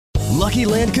Lucky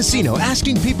Land Casino,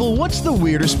 asking people, what's the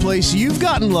weirdest place you've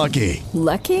gotten lucky?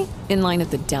 Lucky? In line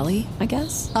at the deli, I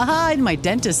guess? Aha, in my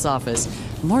dentist's office.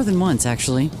 More than once,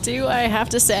 actually. Do I have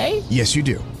to say? Yes, you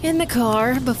do. In the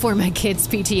car before my kids'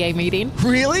 PTA meeting.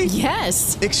 Really?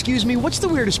 Yes. Excuse me, what's the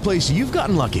weirdest place you've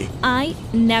gotten lucky? I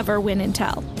never win and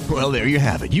tell. Well, there you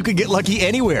have it. You can get lucky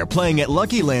anywhere, playing at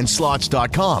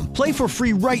LuckyLandSlots.com. Play for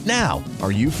free right now.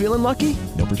 Are you feeling lucky?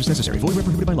 No purchase necessary. Void where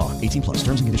prohibited by law. 18 plus.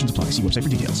 Terms and conditions apply. See website for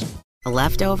details.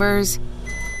 Leftovers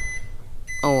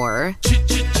or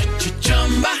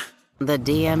the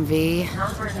DMV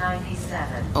Number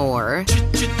 97. or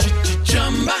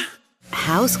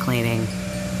house cleaning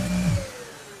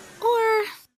or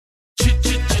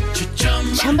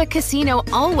Chumba Casino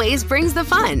always brings the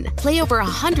fun. Play over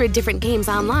 100 different games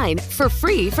online for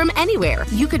free from anywhere.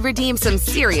 You could redeem some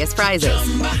serious prizes.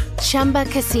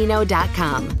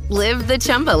 ChumbaCasino.com. Live the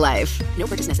Chumba life. No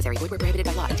purchase necessary. Void where prohibited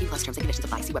by law. 18 plus terms and conditions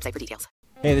apply. See website for details.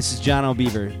 Hey, this is John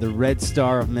O'Beaver, the Red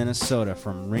Star of Minnesota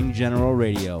from Ring General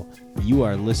Radio. You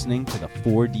are listening to the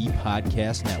 4D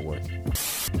Podcast Network.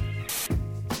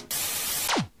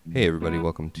 Hey everybody,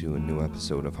 welcome to a new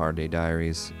episode of Hard Day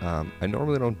Diaries. I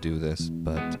normally don't do this,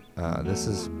 but this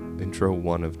is intro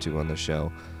 1 of 2 on the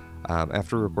show.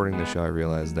 After recording the show, I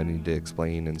realized I need to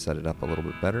explain and set it up a little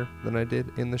bit better than I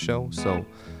did in the show. So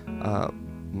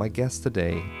my guest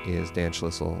today is Dan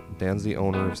Schlissel. Dan's the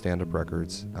owner of Stand Up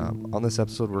Records. On this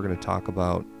episode, we're going to talk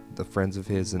about the friends of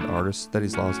his and artists that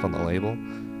he's lost on the label.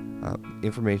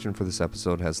 Information for this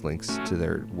episode has links to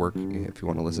their work if you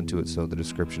want to listen to it, so the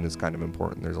description is kind of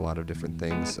important. There's a lot of different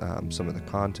things, some of the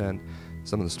content,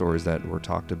 some of the stories that were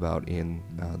talked about in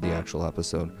the actual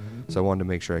episode. So I wanted to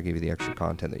make sure I gave you the extra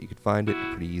content that you could find it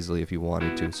pretty easily if you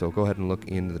wanted to. So go ahead and look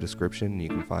into the description. You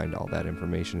can find all that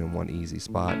information in one easy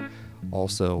spot.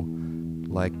 Also,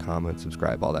 like, comment,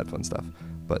 subscribe, all that fun stuff.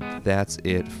 But that's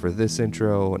it for this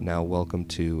intro. Now welcome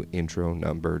to intro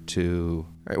number 2.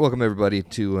 All right, welcome everybody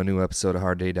to a new episode of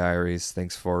Hard Day Diaries.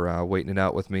 Thanks for waiting it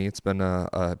out with me. It's been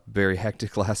a very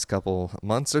hectic last couple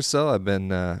months or so. I've been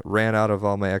ran out of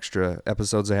all my extra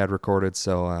episodes I had recorded,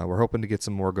 so we're hoping to get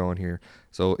some more going here.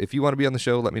 So if you want to be on the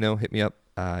show, let me know. Hit me up.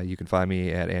 You can find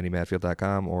me at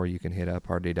andymadfield.com, or you can hit up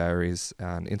Hard Day Diaries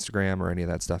on Instagram or any of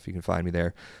that stuff. You can find me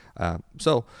there.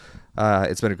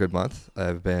 It's been a good month.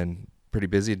 I've been pretty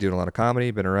busy doing a lot of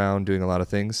comedy, been around doing a lot of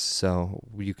things, so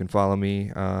you can follow me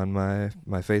on my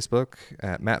Facebook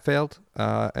at mattfailed,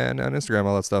 and on Instagram,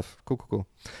 all that stuff. Cool.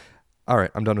 All right,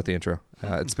 I'm done with the intro.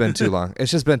 It's been too long. It's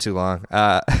just been too long.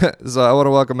 So I want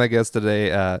to welcome my guest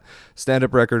today,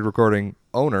 stand-up record recording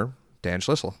owner, Dan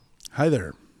Schlissel. Hi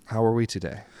there. How are we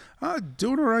today?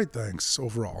 Doing all right, thanks,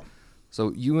 overall.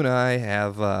 So you and I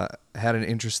have had an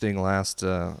interesting last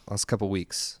couple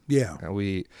weeks. Yeah.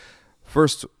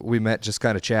 First, we met just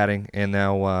kind of chatting, and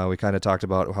now we kind of talked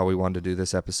about how we wanted to do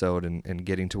this episode and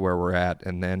getting to where we're at.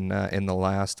 And then in the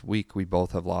last week, we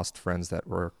both have lost friends that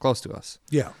were close to us.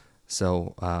 Yeah.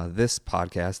 So this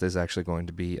podcast is actually going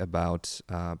to be about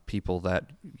people that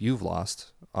you've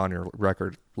lost on your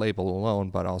record label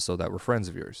alone, but also that were friends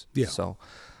of yours. Yeah. So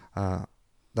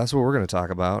that's what we're going to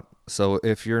talk about. So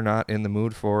if you're not in the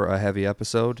mood for a heavy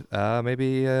episode,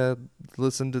 maybe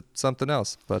listen to something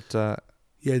else. But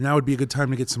yeah, now would be a good time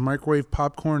to get some microwave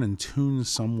popcorn and tune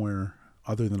somewhere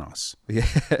other than us. Yeah,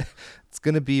 it's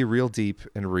going to be real deep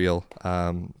and real,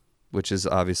 which is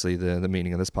obviously the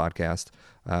meaning of this podcast.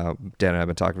 Dan and I have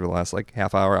been talking for the last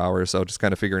half hour or so, just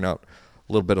kind of figuring out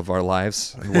a little bit of our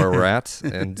lives and where we're at,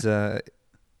 and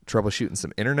troubleshooting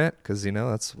some internet, because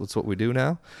that's what we do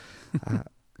now.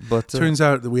 But turns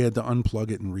out that we had to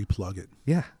unplug it and replug it.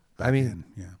 Yeah, yeah.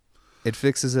 It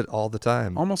fixes it all the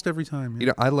time. Almost every time.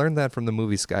 Yeah. I learned that from the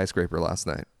movie Skyscraper last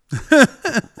night.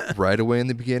 Right away in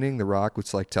the beginning, The Rock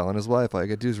was telling his wife, all you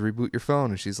gotta do is reboot your phone.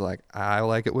 And she's like, I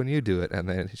like it when you do it. And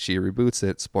then she reboots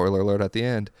it. Spoiler alert at the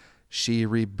end. She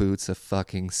reboots a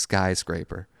fucking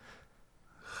skyscraper.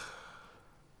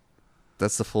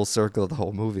 That's the full circle of the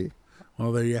whole movie.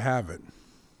 Well, there you have it.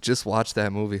 Just watch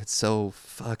that movie. It's so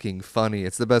fucking funny.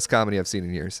 It's the best comedy I've seen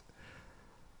in years.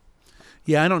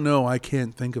 Yeah, I don't know. I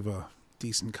can't think of a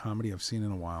decent comedy I've seen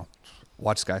in a while.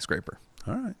 Watch Skyscraper.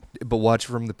 All right. But watch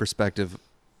from the perspective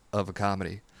of a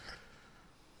comedy.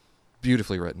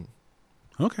 Beautifully written.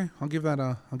 Okay, I'll give that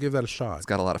a shot. It's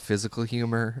got a lot of physical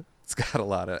humor. It's got a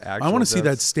lot of action. I want to see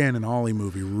that Stan and Ollie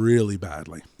movie really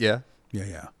badly. Yeah?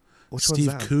 Yeah. Which Steve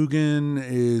one's that? Coogan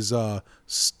is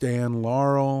Stan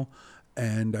Laurel,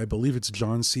 and I believe it's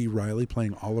John C. Reilly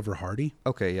playing Oliver Hardy.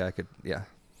 Okay, yeah,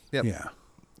 Yep. Yeah.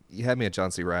 You had me at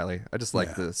John C. Reilly. I just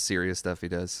like the serious stuff he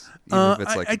does.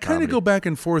 I kind of go back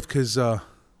and forth because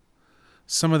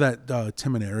some of that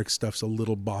Tim and Eric stuff's a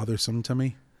little bothersome to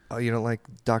me. Oh, you don't like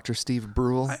Dr. Steve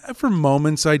Brule? For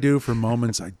moments I do, for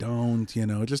moments I don't.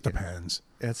 It just depends.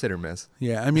 Yeah, it's hit or miss.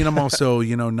 Yeah, I mean, I'm also,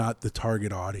 not the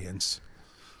target audience.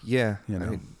 Yeah, I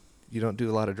mean, you don't do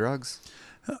a lot of drugs?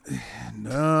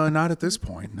 No, not at this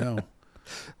point, no.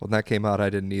 When that came out, I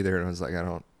didn't either, and I was like, I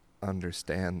don't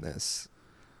understand this.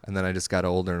 And then I just got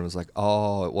older and was like,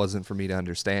 oh, it wasn't for me to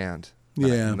understand.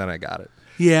 And then I got it.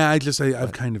 Yeah,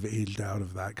 I've kind of aged out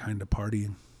of that kind of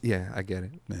partying. Yeah, I get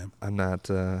it. Yeah. I'm not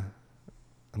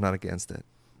against it,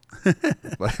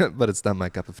 but it's not my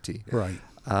cup of tea. Right.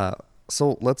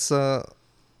 So let's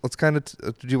kind of.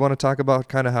 Do you want to talk about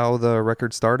kind of how the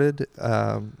record started?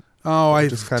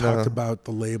 I've talked about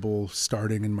the label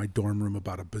starting in my dorm room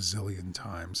about a bazillion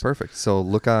times. Perfect. So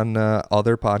look on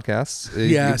other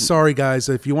podcasts. Sorry guys.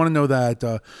 If you want to know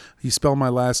that, you spell my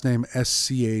last name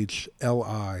Schlissel.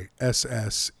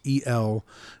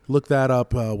 Look that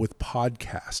up with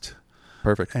podcast.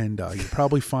 Perfect. And you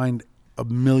probably find a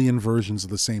million versions of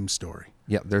the same story.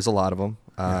 Yeah, there's a lot of them.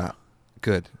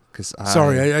 Good.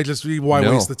 Sorry, I just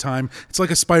waste the time? It's like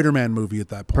a Spider-Man movie at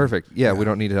that point. Perfect. Yeah, we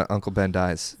don't need Uncle Ben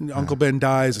dies. Uncle Ben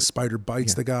dies. A spider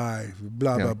bites the guy.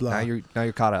 Blah blah blah. Now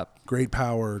you're caught up. Great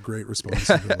power, great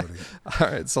responsibility. All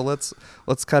right, so let's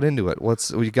cut into it.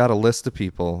 We got a list of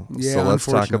people. Yeah, so let's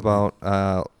talk about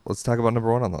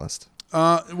number one on the list.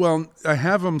 Well, I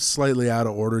have them slightly out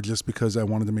of order just because I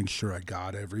wanted to make sure I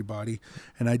got everybody,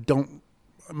 and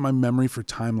my memory for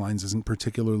timelines isn't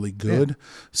particularly good.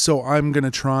 So I'm going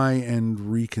to try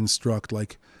and reconstruct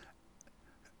like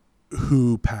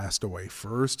who passed away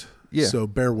first. Yeah. So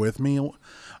bear with me.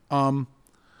 I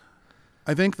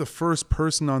think the first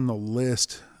person on the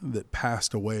list that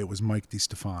passed away was Mike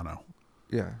DiStefano.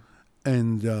 Yeah.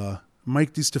 And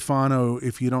Mike DiStefano,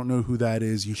 if you don't know who that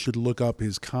is, you should look up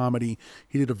his comedy.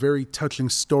 He did a very touching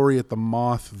story at the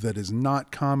Moth that is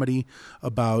not comedy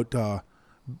about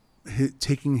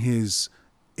taking his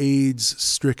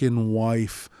AIDS-stricken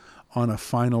wife on a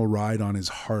final ride on his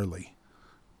Harley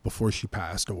before she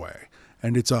passed away.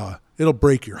 And it'll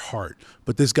break your heart.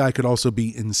 But this guy could also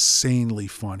be insanely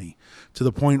funny to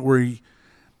the point where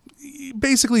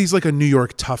he's like a New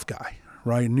York tough guy,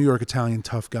 right? New York Italian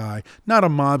tough guy. Not a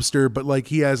mobster, but like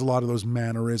he has a lot of those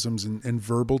mannerisms and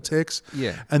verbal tics.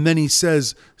 Yeah. And then he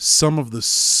says some of the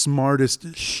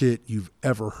smartest shit you've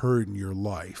ever heard in your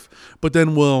life. But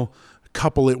then we'll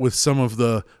couple it with some of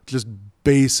the just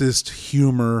basest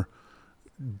humor,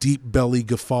 deep belly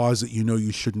guffaws that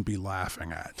you shouldn't be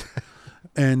laughing at.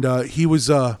 And he was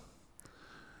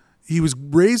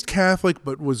raised Catholic,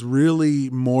 but was really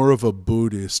more of a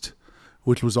Buddhist,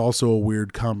 which was also a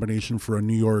weird combination for a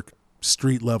New York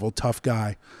street level tough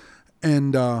guy.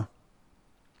 And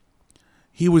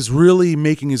he was really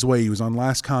making his way. He was on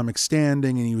Last Comic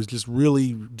Standing, and he was just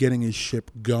really getting his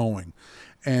ship going.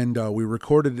 And we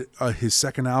recorded his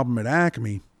second album at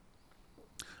Acme.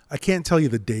 I can't tell you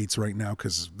the dates right now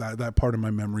because that part of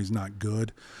my memory is not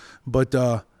good. But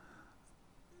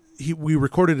we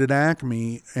recorded at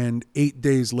Acme, and 8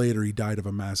 days later, he died of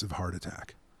a massive heart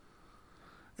attack.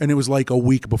 And it was like a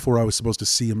week before I was supposed to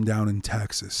see him down in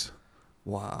Texas.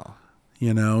 Wow.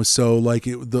 So like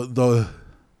it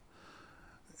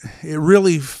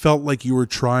really felt like you were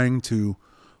trying to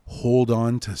hold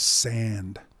on to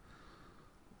sand.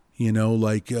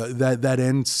 Like that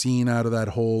end scene out of that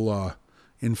whole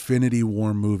Infinity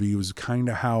War movie was kind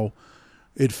of how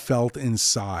it felt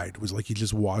inside. It was like you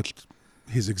just watched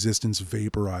his existence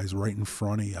vaporize right in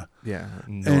front of you. Yeah.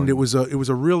 And it was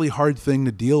a really hard thing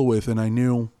to deal with. And I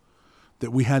knew that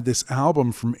we had this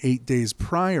album from 8 days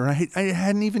prior. I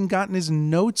hadn't even gotten his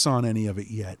notes on any of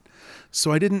it yet.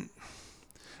 So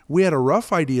we had a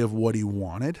rough idea of what he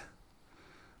wanted.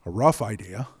 A rough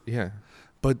idea. Yeah.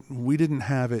 But we didn't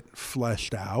have it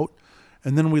fleshed out.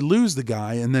 And then we lose the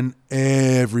guy, and then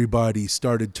everybody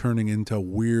started turning into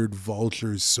weird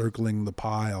vultures circling the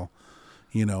pile.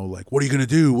 Like, what are you going to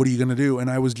do? What are you going to do?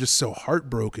 And I was just so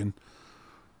heartbroken.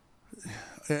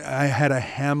 I had a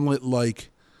Hamlet-like,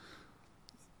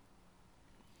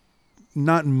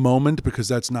 not moment, because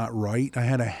that's not right. I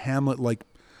had a Hamlet-like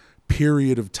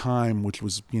period of time, which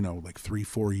was, like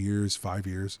 3-4 years, 5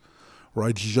 years, where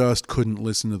I just couldn't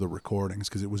listen to the recordings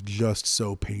because it was just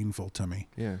so painful to me.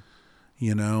 Yeah.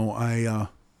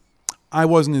 I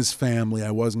wasn't his family.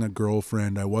 I wasn't a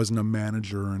girlfriend. I wasn't a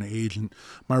manager or an agent.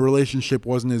 My relationship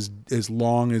wasn't as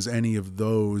long as any of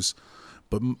those,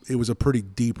 but it was a pretty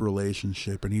deep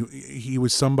relationship. And he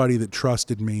was somebody that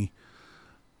trusted me,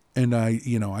 and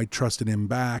I trusted him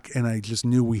back, and I just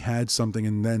knew we had something.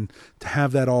 And then to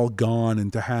have that all gone,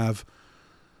 and to have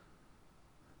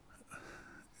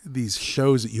these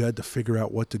shows that you had to figure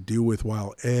out what to do with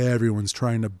while everyone's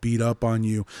trying to beat up on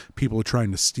you. People are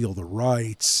trying to steal the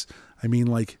rights. I mean,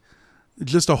 like,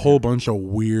 just a whole bunch of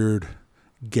weird,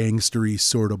 gangstery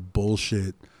sort of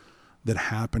bullshit that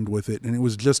happened with it. And it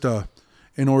was just an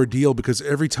ordeal because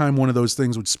every time one of those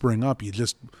things would spring up, you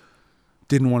just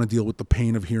didn't want to deal with the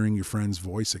pain of hearing your friend's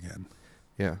voice again.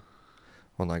 Yeah.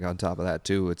 Well, like on top of that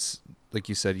too, it's like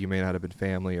you said, you may not have been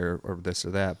family or this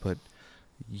or that, but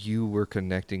you were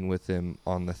connecting with him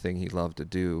on the thing he loved to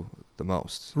do the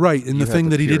most. Right, and You the had thing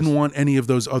that he purest- didn't want any of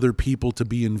those other people to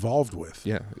be involved with.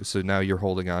 Yeah, so now you're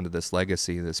holding on to this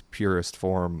legacy, this purest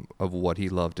form of what he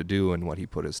loved to do and what he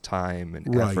put his time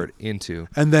and Right. effort into.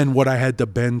 And then what I had to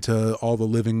bend to all the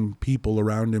living people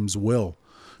around him's will.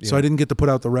 So Yeah. I didn't get to put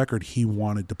out the record he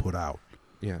wanted to put out,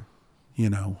 Yeah. you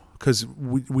know, because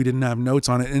we didn't have notes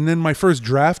on it. And then my first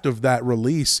draft of that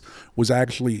release was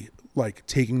actually like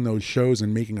taking those shows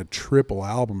and making a triple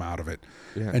album out of it.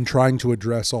 Yeah. And trying to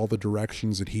address all the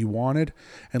directions that he wanted.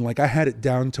 And like I had it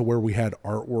down to where we had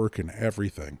artwork and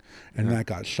everything. And that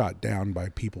got shot down by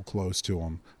people close to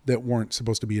him that weren't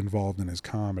supposed to be involved in his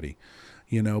comedy.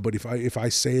 You know, but if I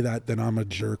say that, then I'm a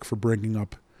jerk for bringing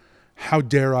up, how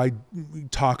dare I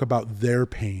talk about their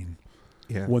pain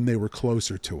when they were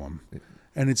closer to him.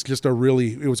 And it's just it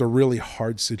was a really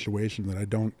hard situation that I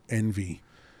don't envy.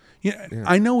 Yeah,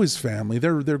 I know his family.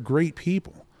 They're great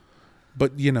people.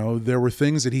 But, you know, there were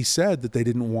things that he said that they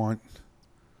didn't want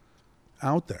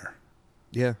out there.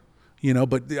 Yeah. You know,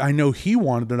 but I know he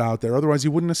wanted it out there. Otherwise, he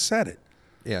wouldn't have said it.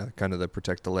 Yeah, kind of the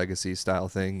protect the legacy style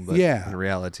thing. But Yeah. in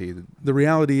reality, The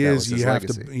reality that is was his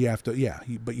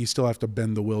legacy. but you still have to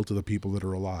bend the will to the people that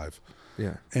are alive.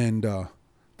 Yeah. And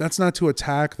that's not to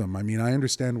attack them. I mean, I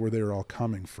understand where they're all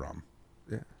coming from.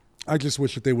 Yeah. I just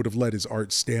wish that they would have let his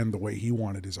art stand the way he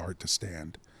wanted his art to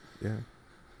stand. Yeah.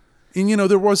 And, you know,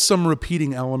 there was some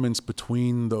repeating elements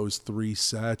between those three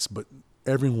sets, but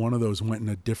every one of those went in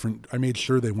a different, I made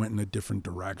sure they went in a different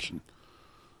direction.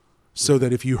 So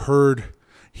that if you heard,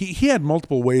 he had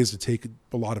multiple ways to take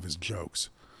a lot of his jokes.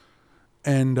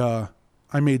 And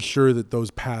I made sure that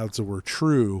those paths were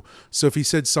true. So if he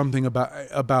said something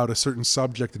about a certain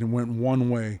subject and it went one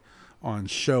way on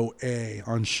show A,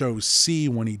 on show C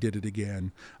when he did it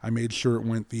again, I made sure it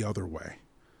went the other way.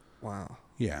 Wow.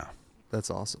 Yeah. That's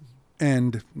awesome.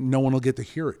 And no one will get to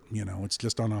hear it. You know, it's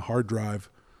just on a hard drive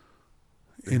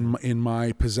in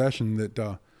my possession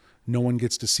that no one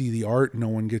gets to see the art, no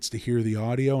one gets to hear the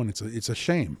audio, and it's a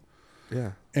shame.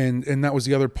 Yeah. And that was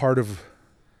the other part of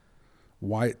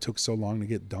why it took so long to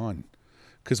get done.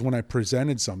 Because when I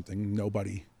presented something,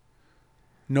 nobody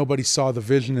saw the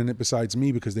vision in it besides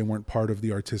me because they weren't part of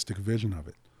the artistic vision of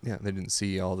it. Yeah, they didn't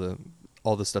see all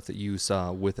the stuff that you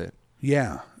saw with it.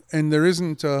 Yeah, and there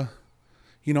isn't.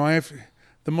 You know, I have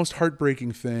the most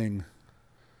heartbreaking thing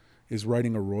is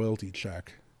writing a royalty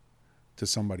check to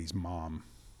somebody's mom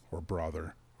or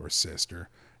brother or sister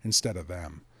instead of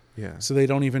them. Yeah. So they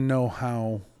don't even know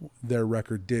how their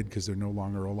record did because they're no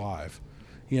longer alive.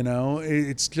 You know,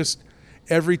 it's just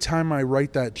every time I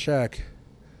write that check,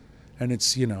 and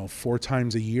it's, you know, 4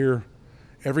 times a year,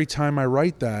 every time I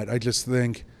write that, I just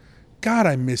think, God,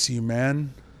 I miss you,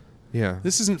 man. Yeah.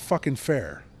 This isn't fucking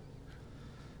fair.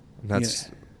 And that's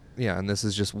and this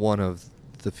is just one of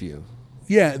the few.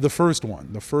 Yeah, the first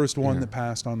one that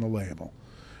passed on the label,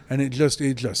 and it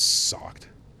just sucked.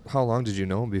 How long did you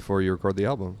know him before you recorded the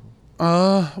album?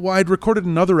 Well, I'd recorded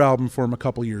another album for him a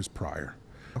couple years prior.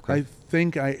 Okay. I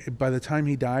think by the time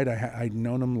he died, I'd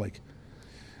known him like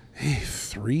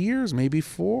 3 years, maybe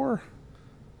 4.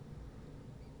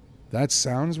 That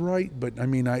sounds right, but I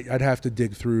mean, I'd have to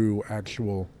dig through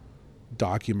actual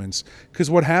documents. Because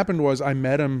what happened was I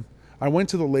met him, I went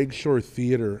to the Lakeshore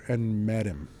Theater and met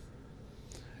him.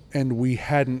 And we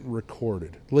hadn't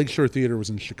recorded. Lakeshore Theater was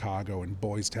in Chicago, in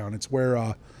Boys Town. It's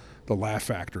where the Laugh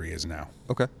Factory is now.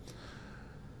 Okay.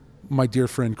 My dear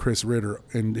friend Chris Ritter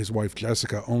and his wife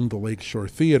Jessica owned the Lakeshore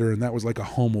Theater, and that was like a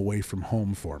home away from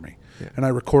home for me. Yeah. And I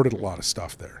recorded a lot of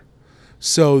stuff there.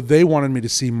 So they wanted me to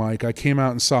see Mike. I came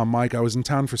out and saw Mike. I was in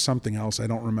town for something else. I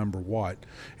don't remember what.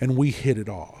 And we hit it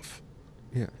off.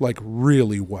 Yeah. Like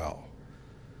really well.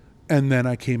 And then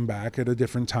I came back at a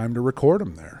different time to record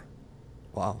him there.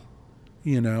 Wow.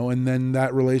 You know, and then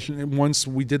that once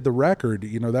we did the record,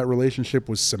 you know, that relationship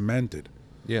was cemented.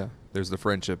 Yeah. There's the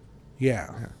friendship.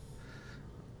 Yeah.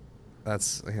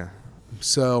 That's,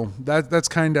 So that's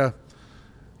kind of,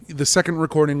 the second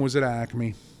recording was at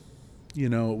Acme. You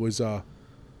know, it was, I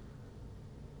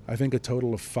I think a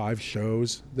total of 5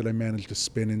 shows that I managed to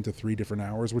spin into 3 different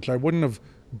hours, which I wouldn't have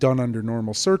done under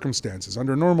normal circumstances.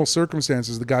 Under normal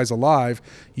circumstances, the guy's alive.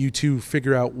 You two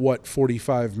figure out what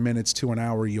 45 minutes to an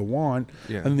hour you want,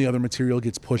 and the other material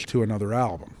gets pushed to another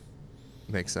album.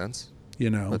 Makes sense. You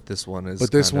know, but this one is.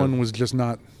 But this one was just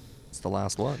not. It's the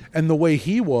last one. And the way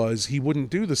he wouldn't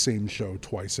do the same show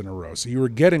twice in a row. So you were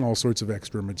getting all sorts of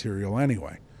extra material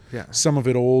anyway. Yeah. Some of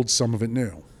it old, some of it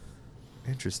new.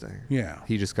 Interesting. Yeah.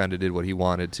 He just kind of did what he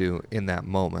wanted to in that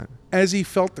moment. As he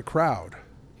felt the crowd.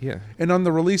 Yeah. And on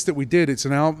the release that we did, it's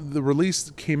an album. The release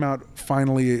came out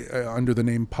finally under the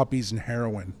name Puppies and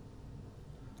Heroin.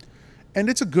 And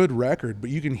it's a good record, but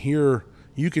you can hear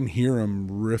him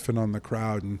riffing on the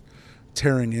crowd and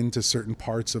tearing into certain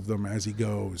parts of them as he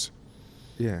goes.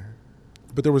 Yeah.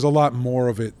 But there was a lot more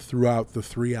of it throughout the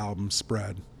 3-album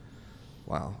spread.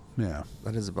 Wow. Yeah.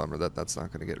 That is a bummer that that's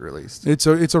not going to get released. It's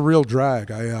a real drag.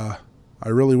 I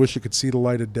really wish it could see the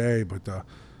light of day, but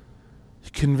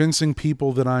convincing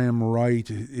people that I am right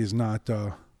is not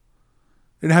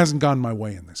it hasn't gone my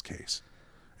way in this case.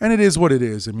 And it is what it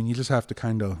is. I mean, you just have to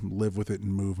kind of live with it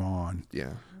and move on.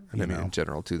 Yeah. And I mean, in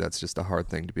general, too, that's just a hard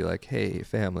thing to be like, hey,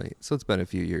 family, so it's been a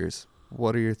few years.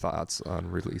 What are your thoughts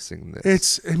on releasing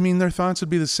this? Their thoughts would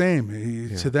be the same.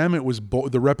 To them, it was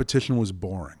the repetition was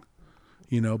boring,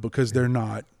 because they're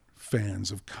not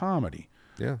fans of comedy.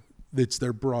 Yeah. It's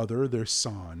their brother, their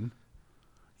son,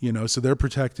 so they're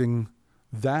protecting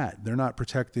that. They're not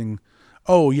protecting,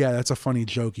 oh, yeah, that's a funny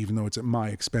joke, even though it's at my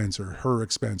expense or her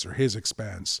expense or his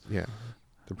expense. Yeah.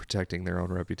 They're protecting their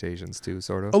own reputations, too,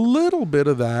 sort of. A little bit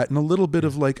of that and a little bit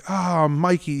of like,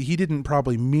 Mikey, he didn't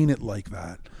probably mean it like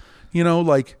that.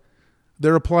 Like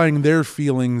they're applying their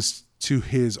feelings to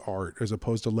his art as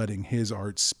opposed to letting his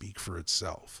art speak for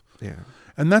itself. Yeah.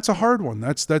 And that's a hard one.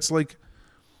 That's what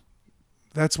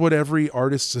every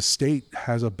artist's estate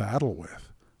has a battle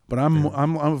with. But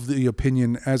I'm of the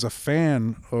opinion as a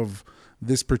fan of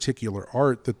this particular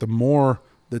art that the more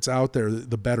that's out there,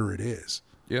 the better it is.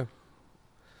 Yeah.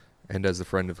 And as a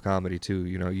friend of comedy too,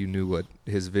 you knew what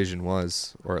his vision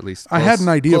was, or at least I had an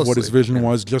idea of what his closely, vision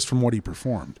was just from what he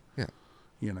performed. Yeah.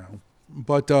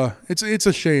 But it's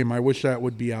a shame. I wish that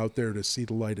would be out there to see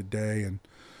the light of day and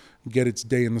get its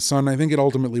day in the sun. I think it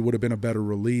ultimately would have been a better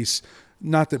release.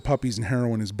 Not that Puppies and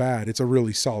Heroin is bad. It's a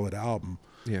really solid album.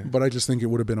 Yeah. But I just think it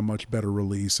would have been a much better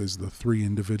release as the 3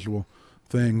 individual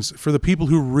things for the people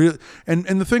who really, and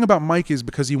the thing about Mike is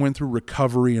because he went through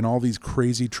recovery and all these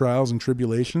crazy trials and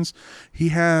tribulations, he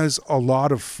has a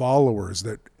lot of followers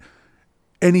that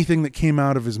anything that came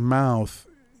out of his mouth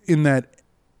in that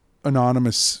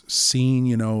anonymous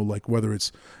scene, like whether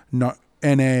it's not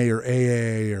NA or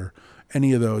AA or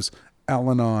any of those,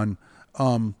 Al-Anon,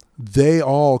 they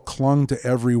all clung to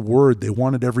every word. They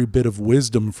wanted every bit of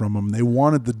wisdom from him. They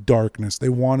wanted the darkness. They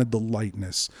wanted the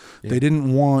lightness. Yeah. They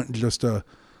didn't want just a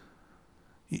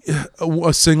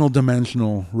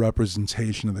single-dimensional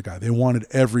representation of the guy. They wanted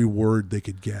every word they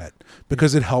could get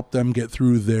because it helped them get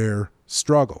through their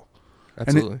struggle.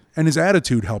 Absolutely. And his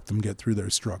attitude helped them get through their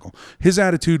struggle. His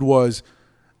attitude was,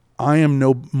 I am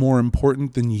no more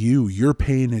important than you. Your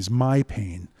pain is my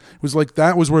pain. It was like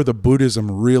that was where the Buddhism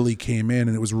really came in,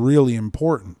 and it was really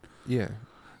important. Yeah.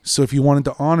 So if you wanted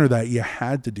to honor that, you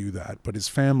had to do that. But his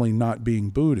family, not being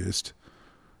Buddhist,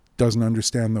 doesn't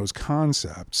understand those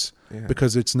concepts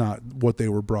because it's not what they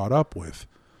were brought up with.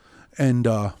 And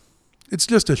it's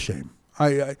just a shame.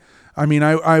 I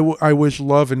wish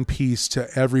love and peace to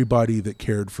everybody that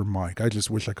cared for Mike. I just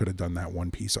wish I could have done that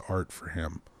one piece of art for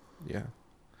him. Yeah.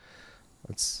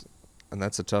 That's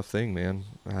a tough thing, man.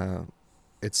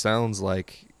 It sounds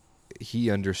like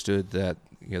he understood that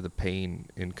the pain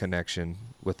in connection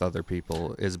with other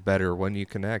people is better when you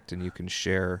connect and you can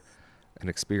share an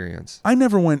experience. I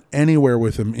never went anywhere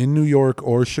with him in New York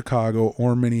or Chicago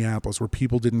or Minneapolis where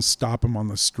people didn't stop him on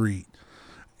the street.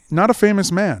 Not a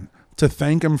famous man, to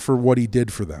thank him for what he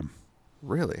did for them.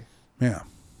 Really? Yeah.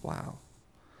 Wow.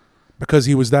 Because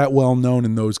he was that well known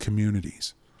in those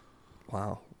communities.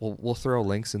 Wow. Well, we'll throw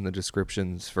links in the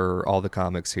descriptions for all the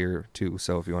comics here, too.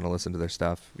 So if you want to listen to their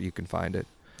stuff, you can find it.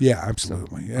 Yeah,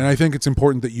 absolutely. And I think it's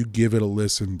important that you give it a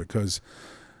listen because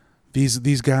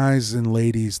these guys and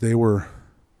ladies, they were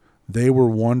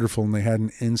wonderful and they had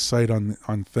an insight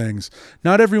on things.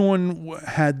 Not everyone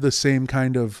had the same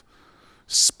kind of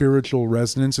spiritual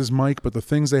resonance as Mike, but the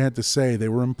things they had to say, they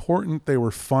were important. They were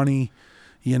funny.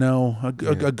 A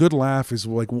good laugh is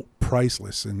like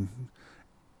priceless. And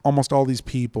almost all these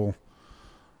people,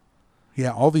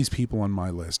 all these people on my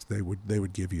list, they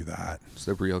would give you that. It's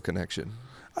a real connection.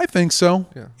 I think so.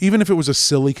 Yeah. Even if it was a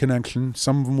silly connection,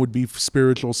 some of them would be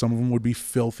spiritual, some of them would be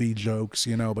filthy jokes,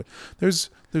 but there's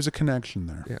a connection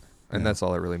there. Yeah. And that's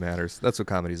all that really matters. That's what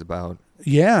comedy's about.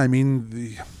 Yeah, I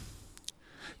mean,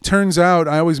 turns out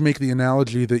I always make the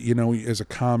analogy that, as a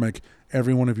comic,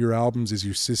 every one of your albums is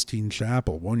your Sistine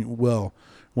Chapel.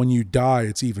 When you die,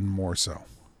 it's even more so.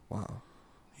 Wow.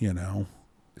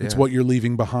 It's what you're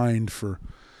leaving behind for.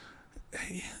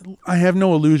 I have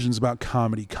no illusions about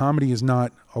comedy. Comedy is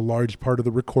not a large part of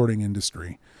the recording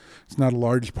industry. It's not a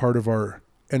large part of our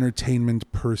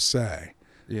entertainment per se.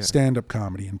 Yeah. Stand-up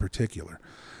comedy in particular.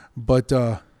 But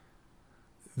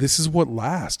this is what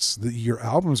lasts. Your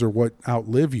albums are what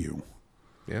outlive you.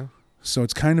 Yeah. So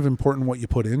it's kind of important what you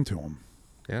put into them.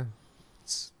 Yeah.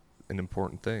 It's an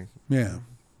important thing. Yeah.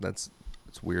 It's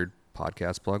weird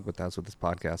podcast plug, but that's what this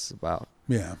podcast is about.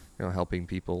 Yeah. Helping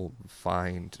people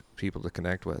find people to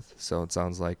connect with. So it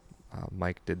sounds like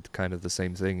Mike did kind of the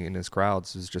same thing in his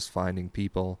crowds, is just finding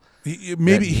people.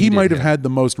 Maybe he might have had the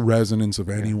most resonance of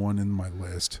anyone in my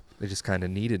list. They just kind of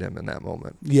needed him in that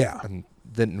moment. Yeah. And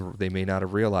then they may not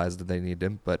have realized that they needed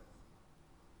him, but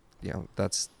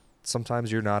that's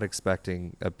sometimes you're not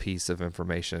expecting a piece of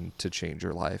information to change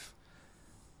your life,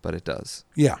 but it does.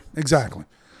 Yeah, exactly.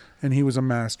 And he was a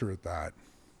master at that.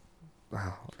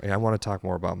 Wow. I want to talk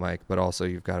more about Mike, but also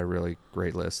you've got a really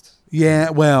great list. Yeah,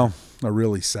 well, a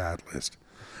really sad list.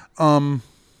 The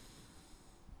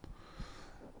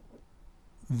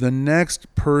next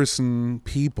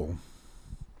people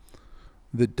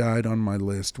that died on my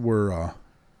list were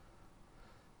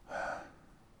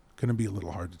going to be a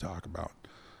little hard to talk about.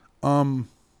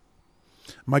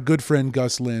 My good friend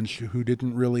Gus Lynch, who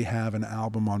didn't really have an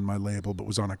album on my label, but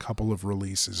was on a couple of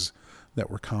releases that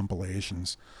were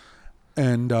compilations.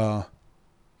 And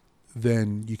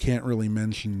then you can't really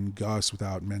mention Gus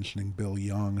without mentioning Bill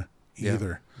Young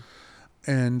either.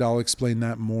 Yeah. And I'll explain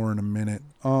that more in a minute.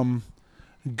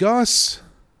 Gus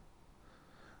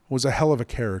was a hell of a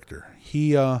character.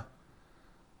 He, I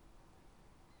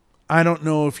don't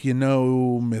know if you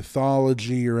know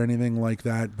mythology or anything like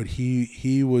that, but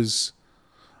he was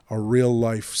a real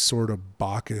life sort of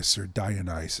Bacchus or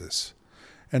Dionysus.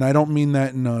 And I don't mean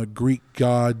that in a Greek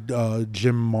god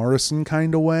Jim Morrison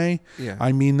kind of way. Yeah.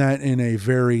 I mean that in a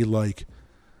very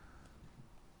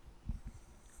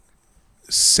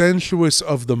sensuous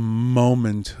of the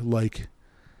moment,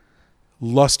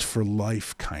 lust for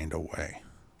life kind of way.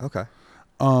 Okay.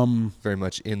 Very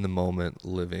much in the moment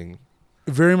living.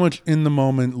 Very much in the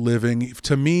moment living.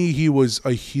 To me, he was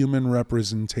a human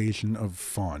representation of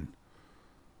fun.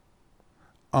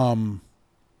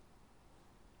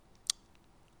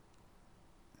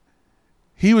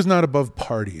 He was not above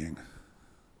partying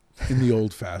in the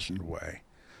old-fashioned way.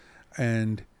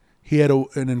 And he had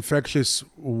an infectious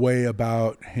way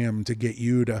about him to get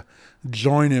you to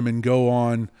join him and go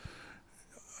on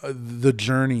the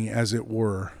journey, as it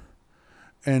were.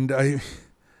 And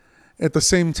at the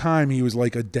same time, he was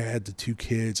like a dad to two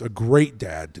kids, a great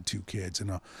dad to two kids, and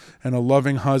a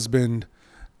loving husband.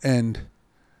 And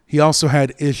he also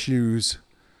had issues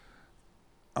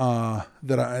that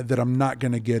I'm not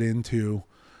going to get into.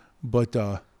 But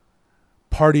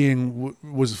partying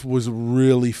was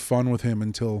really fun with him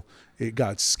until it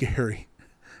got scary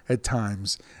at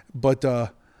times. But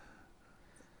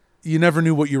you never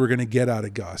knew what you were going to get out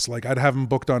of Gus. I'd have him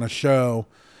booked on a show,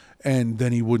 and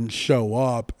then he wouldn't show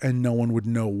up, and no one would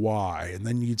know why. And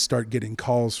then you'd start getting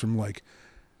calls from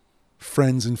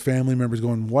friends and family members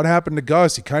going, "What happened to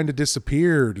Gus? He kind of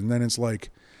disappeared." And then it's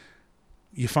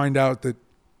you find out that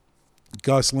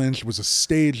Gus Lynch was a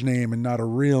stage name and not a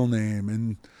real name.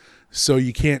 And so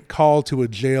you can't call to a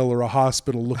jail or a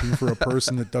hospital looking for a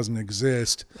person that doesn't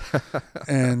exist.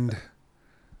 And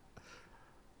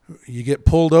you get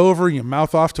pulled over, you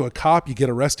mouth off to a cop, you get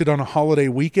arrested on a holiday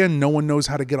weekend, no one knows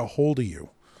how to get a hold of you.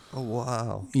 Oh,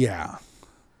 wow. Yeah.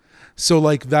 So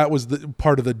that was the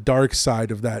part of the dark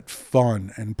side of that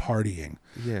fun and partying.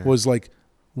 Yeah. Was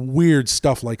weird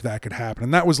stuff like that could happen.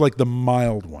 And that was the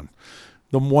mild one.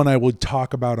 The one I would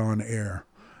talk about on air.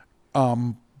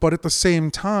 But at the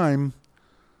same time,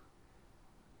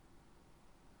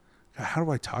 how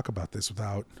do I talk about this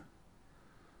without...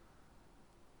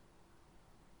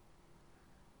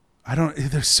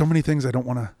 there's so many things I don't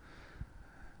want to...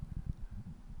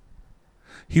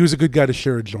 He was a good guy to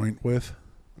share a joint with.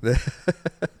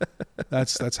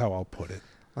 That's how I'll put it.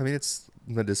 I mean, it's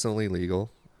medicinally legal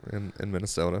in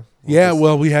Minnesota. We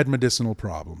had medicinal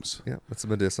problems. Yeah, that's a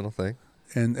medicinal thing.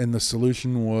 And the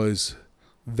solution was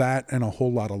that and a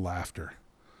whole lot of laughter.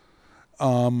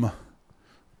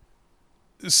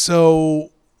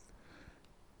 So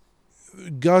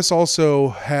Gus also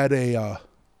had a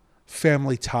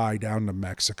family tie down to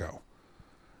Mexico.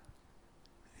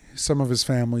 Some of his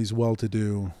family's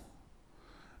well-to-do,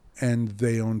 and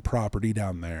they own property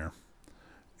down there.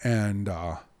 And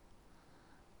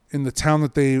in the town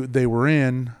that they were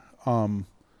in,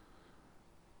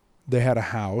 they had a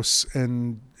house,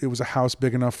 and it was a house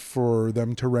big enough for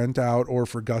them to rent out or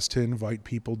for Gus to invite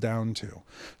people down to.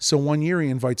 So one year he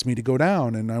invites me to go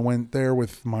down, and I went there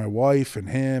with my wife and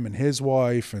him and his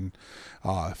wife and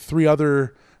 3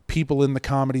 other people in the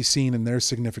comedy scene and their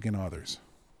significant others.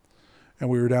 And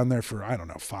we were down there for,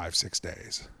 5-6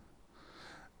 days.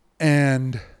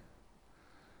 And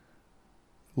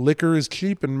liquor is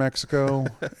cheap in Mexico,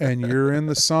 and you're in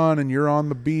the sun and you're on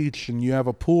the beach and you have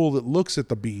a pool that looks at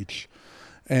the beach,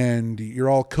 and you're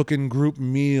all cooking group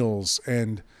meals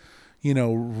and,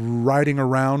 riding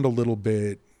around a little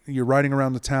bit. You're riding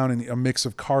around the town in a mix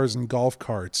of cars and golf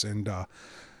carts, and,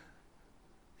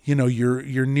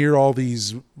 you're near all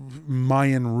these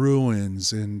Mayan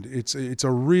ruins, and it's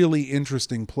a really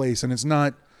interesting place, and it's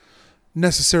not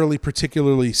necessarily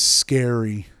particularly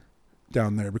scary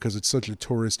down there because it's such a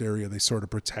tourist area. They sort of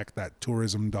protect that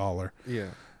tourism dollar.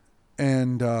 Yeah.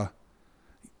 And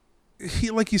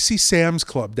you see Sam's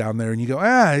Club down there and you go,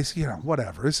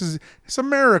 whatever. It's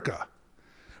America.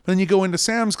 But then you go into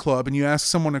Sam's Club and you ask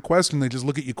someone a question, they just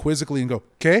look at you quizzically and go,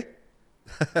 okay?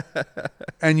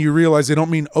 And you realize they don't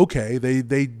mean okay.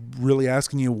 They really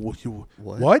asking you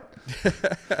what?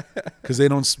 Because they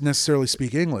don't necessarily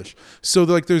speak English. So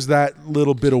there's that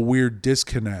little bit of weird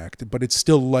disconnect, but it's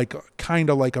still kind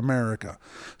of like America.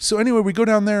 So anyway, we go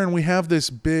down there and we have this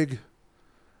big,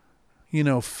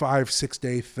 5-6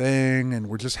 day thing, and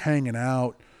we're just hanging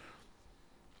out.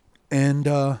 And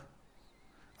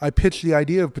I pitched the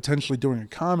idea of potentially doing a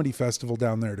comedy festival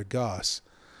down there to Gus,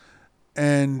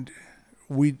 and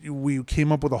we came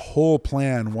up with a whole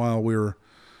plan while we were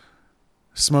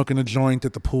smoking a joint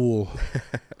at the pool.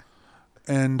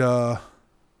 And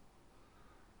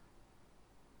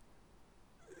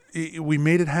we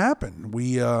made it happen.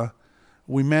 We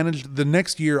managed. The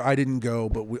next year I didn't go,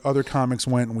 but other comics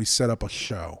went, and we set up a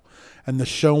show. And the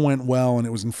show went well, and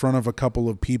it was in front of a couple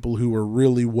of people who were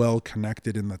really well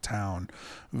connected in the town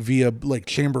via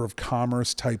Chamber of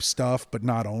Commerce type stuff, but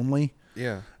not only.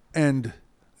 Yeah. And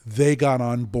they got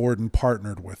on board and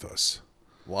partnered with us.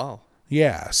 Wow.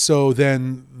 Yeah. So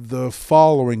then the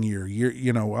following year,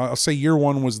 I'll say year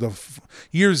 1 was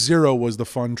year 0 was the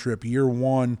fun trip. Year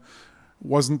 1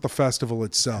 wasn't the festival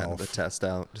itself. Kind of a test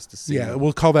out just to see. Yeah.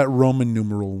 We'll call that Roman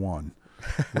numeral 1.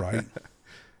 Right.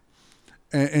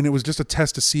 and it was just a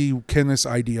test to see, can this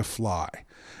idea fly?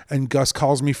 And Gus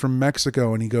calls me from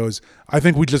Mexico and he goes, I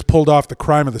think we just pulled off the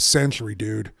crime of the century,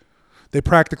 dude. They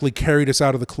practically carried us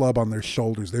out of the club on their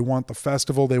shoulders. They want the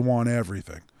festival. They want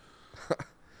everything.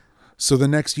 So the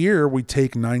next year, we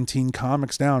take 19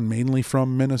 comics down, mainly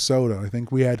from Minnesota. I think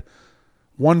we had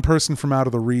one person from out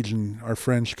of the region, our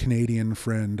French-Canadian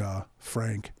friend,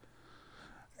 Frank.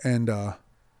 And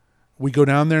we go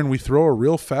down there and we throw a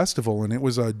real festival, and it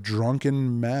was a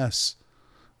drunken mess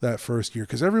that first year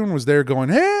because everyone was there going,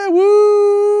 hey,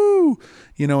 woo!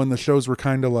 And the shows were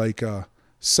kind of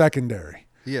secondary.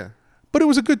 Yeah. But it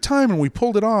was a good time, and we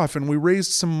pulled it off, and we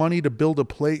raised some money to build a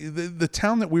place. The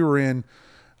town that we were in,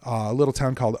 a little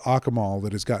town called Acamal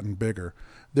that has gotten bigger.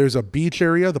 There's a beach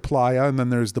area, the playa, and then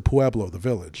there's the pueblo, the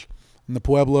village. And the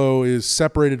pueblo is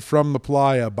separated from the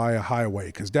playa by a highway,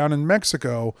 because down in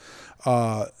Mexico,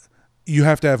 you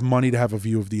have to have money to have a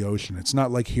view of the ocean. It's not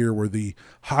like here where the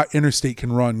interstate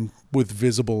can run with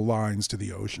visible lines to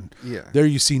the ocean. Yeah. There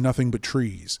you see nothing but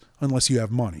trees, unless you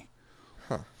have money.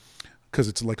 Because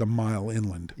it's like a mile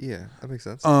inland. Yeah, that makes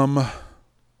sense.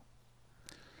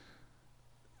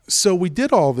 So we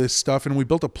did all this stuff, and we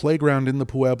built a playground in the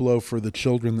pueblo for the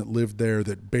children that lived there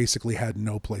that basically had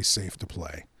no place safe to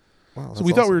play. Wow, so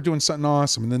we thought we were doing something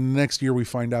awesome, and then the next year we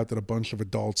find out that a bunch of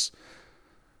adults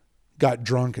got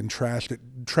drunk and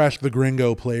trashed the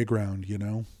Gringo playground,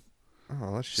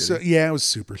 Oh, that's shitty. So yeah, it was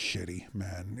super shitty,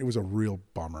 man. It was a real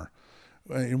bummer.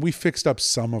 And we fixed up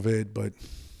some of it, but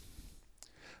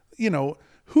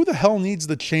who the hell needs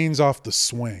the chains off the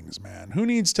swings, man? Who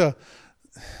needs to...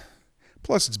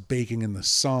 Plus, it's baking in the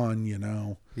sun,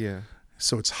 Yeah.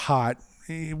 So it's hot.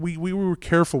 We were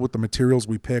careful with the materials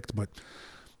we picked, but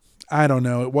I don't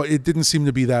know. It didn't seem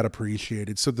to be that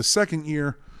appreciated. So the second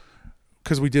year,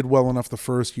 because we did well enough the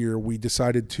first year, we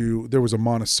decided there was a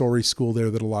Montessori school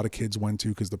there that a lot of kids went to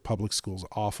because the public school's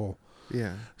awful.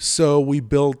 Yeah. So we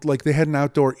built, they had an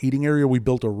outdoor eating area. We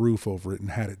built a roof over it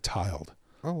and had it tiled.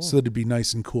 Oh, wow. So that it'd be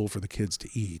nice and cool for the kids to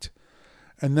eat.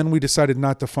 And then we decided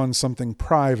not to fund something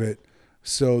private,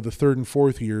 So the third and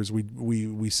fourth years,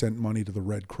 we sent money to the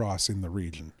Red Cross in the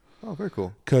region. Oh, very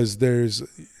cool. Because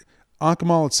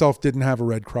Ankh-Mall itself didn't have a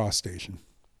Red Cross station.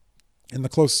 And the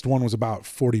closest one was about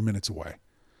 40 minutes away.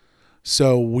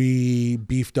 So we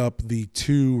beefed up the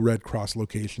 2 Red Cross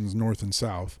locations, north and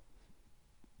south,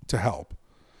 to help.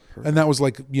 Perfect. And that was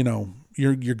like,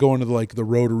 you're going to like the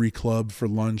Rotary Club for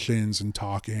luncheons and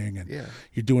talking, and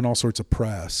you're doing all sorts of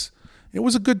press. It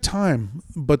was a good time,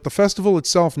 but the festival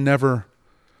itself never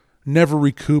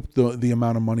recouped the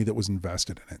amount of money that was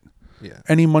invested in it. Yeah.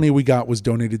 Any money we got was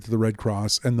donated to the Red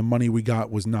Cross, and the money we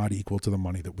got was not equal to the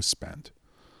money that was spent.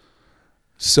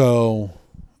 So,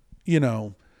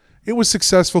 it was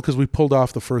successful because we pulled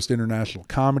off the first international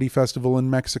comedy festival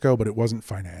in Mexico, but it wasn't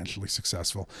financially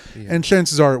successful. Yeah. And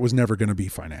chances are it was never going to be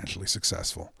financially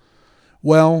successful.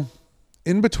 Well,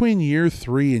 in between year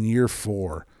 3 and year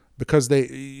 4, because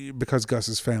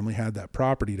Gus's family had that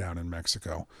property down in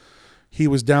Mexico, he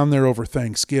was down there over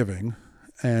Thanksgiving,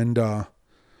 and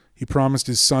he promised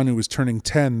his son, who was turning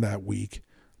 10 that week,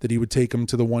 that he would take him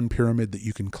to the one pyramid that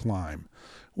you can climb,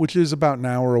 which is about an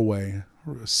hour away,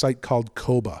 a site called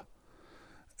Koba.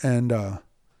 And the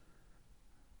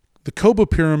Koba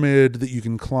pyramid that you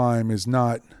can climb is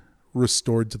not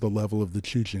restored to the level of the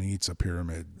Chichen Itza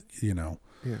pyramid,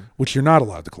 which you're not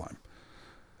allowed to climb.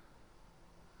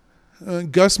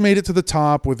 Gus made it to the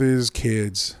top with his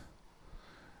kids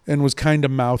and was kind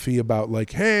of mouthy about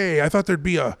like, hey, I thought there'd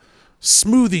be a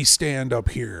smoothie stand up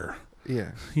here.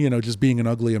 Yeah. Just being an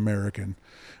ugly American.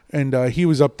 And he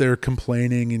was up there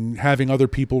complaining and having other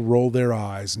people roll their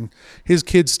eyes. And his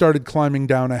kids started climbing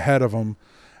down ahead of him.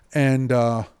 And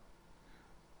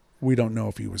we don't know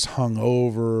if he was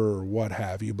hungover or what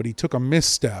have you, but he took a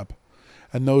misstep.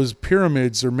 And those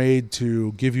pyramids are made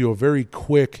to give you a very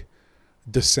quick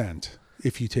descent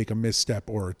if you take a misstep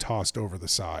or are tossed over the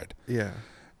side. Yeah.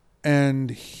 And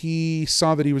he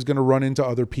saw that he was going to run into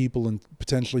other people and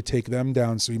potentially take them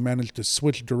down, so he managed to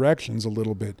switch directions a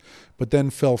little bit, but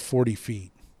then fell 40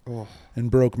 feet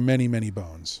and broke many, many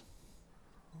bones.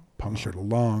 Punctured a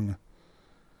lung.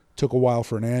 Took a while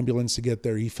for an ambulance to get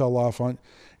there. He fell off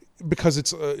because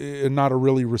it's not a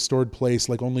really restored place,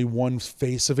 like only one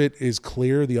face of it is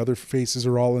clear. The other faces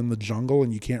are all in the jungle,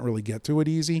 and you can't really get to it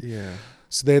easy. Yeah.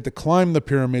 So they had to climb the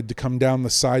pyramid to come down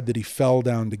the side that he fell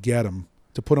down to get him,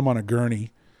 to put him on a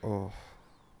gurney,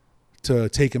 to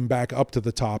take him back up to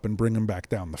the top and bring him back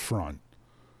down the front.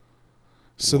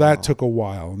 So that took a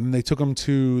while. And they took him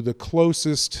to the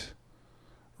closest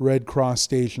Red Cross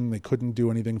station. They couldn't do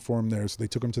anything for him there. So they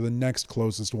took him to the next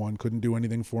closest one, couldn't do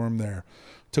anything for him there.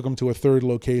 Took him to a third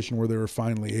location where they were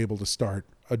finally able to start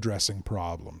addressing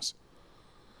problems.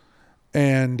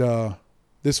 And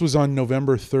this was on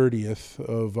November 30th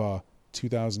of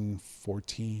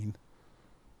 2014.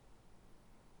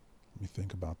 Let me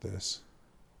think about this.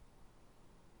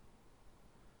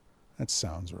 That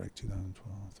sounds right.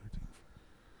 2012, 13.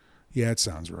 Yeah, it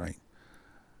sounds right.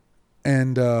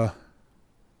 And let's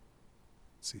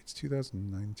see, it's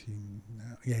 2019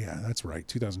 now. Yeah, that's right.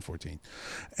 2014.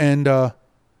 And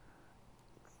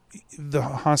the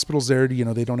hospitals there,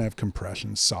 they don't have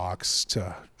compression socks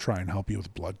to try and help you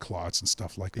with blood clots and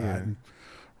stuff like that. Yeah. And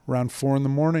around 4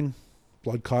 a.m,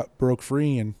 blood clot broke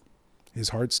free and his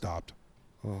heart stopped.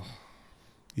 Oh.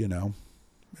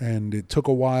 And it took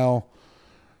a while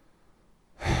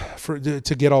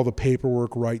to get all the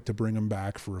paperwork right to bring him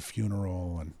back for a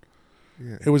funeral, and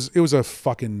it was a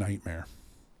fucking nightmare.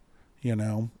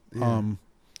 Yeah.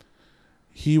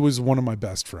 He was one of my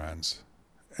best friends,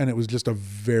 and it was just a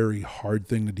very hard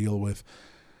thing to deal with.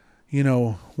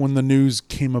 When the news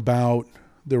came about,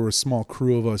 there were a small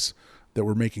crew of us that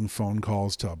were making phone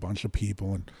calls to a bunch of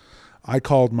people, and I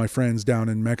called my friends down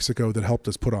in Mexico that helped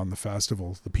us put on the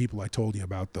festival, the people I told you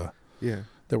about that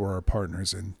were our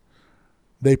partners, and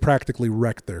they practically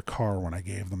wrecked their car when I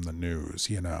gave them the news,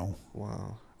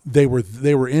 Wow. They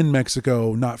were in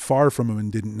Mexico, not far from him,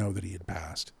 and didn't know that he had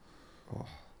passed. Oh.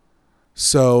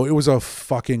 So it was a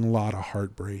fucking lot of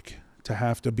heartbreak. To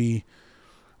have to be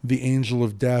the angel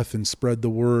of death and spread the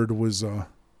word was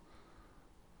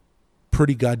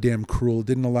pretty goddamn cruel. It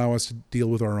didn't allow us to deal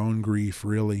with our own grief,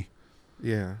 really.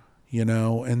 Yeah.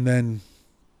 And then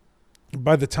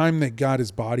by the time they got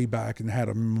his body back and had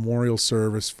a memorial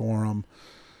service for him,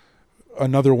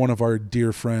 another one of our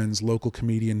dear friends, local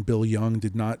comedian Bill Young,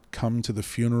 did not come to the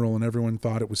funeral, and everyone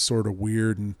thought it was sort of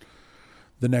weird. And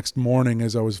the next morning,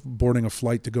 as I was boarding a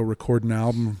flight to go record an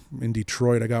album in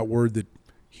Detroit, I got word that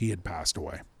he had passed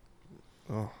away.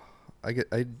 Oh,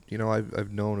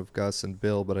 I've known of Gus and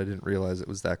Bill, but I didn't realize it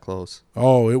was that close.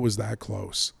 Oh, it was that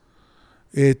close.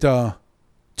 It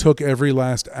took every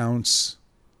last ounce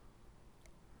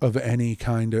of any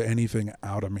kind of anything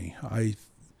out of me.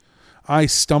 I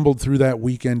stumbled through that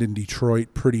weekend in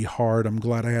Detroit pretty hard. I'm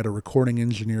glad I had a recording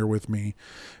engineer with me,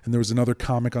 and there was another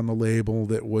comic on the label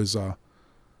that was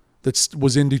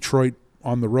in Detroit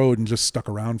on the road and just stuck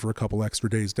around for a couple extra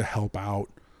days to help out.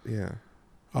 Yeah.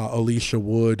 Alicia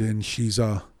Wood, and she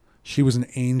was an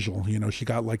angel. You know, she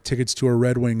got like tickets to a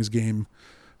Red Wings game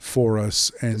for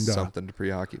us, and Just something to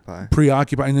preoccupy,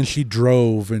 and then she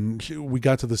drove, and we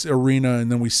got to this arena,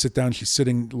 and then we sit down. She's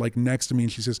sitting like next to me,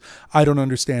 and she says, "I don't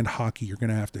understand hockey. You're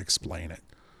gonna have to explain it."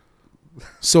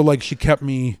 So like she kept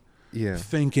me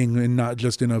thinking and not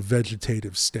just in a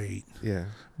vegetative state. Yeah.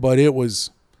 But it was,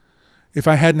 if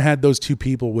I hadn't had those two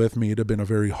people with me, it'd have been a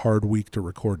very hard week to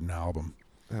record an album.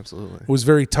 Absolutely. It was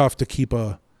very tough to keep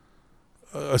a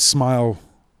smile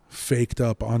faked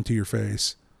up onto your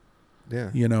face. Yeah.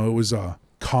 You know, it was a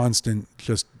constant,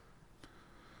 just,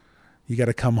 you got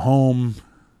to come home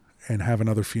and have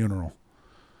another funeral.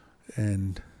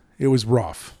 And it was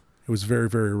rough. It was very,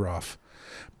 very rough.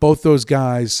 Both those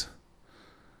guys,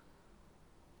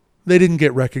 they didn't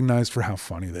get recognized for how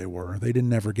funny they were. They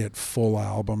didn't ever get full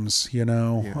albums, you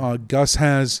know. Yeah. Gus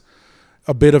has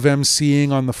a bit of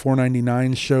MCing on the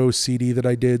 $4.99 show CD that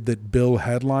I did that Bill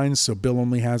headlines, so Bill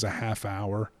only has a half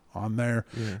hour on there.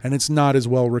 Yeah. And it's not as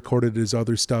well recorded as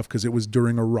other stuff because it was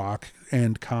during a rock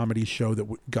and comedy show that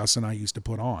Gus and I used to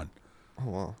put on. Oh,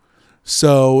 wow.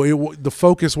 So the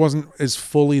focus wasn't as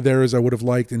fully there as I would have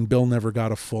liked, and Bill never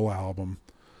got a full album.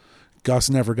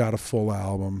 Gus never got a full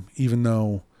album, even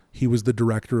though he was the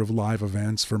director of live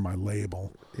events for my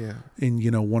label. Yeah. And,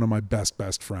 you know, one of my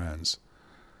best friends.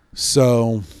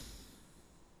 So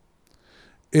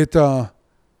it, how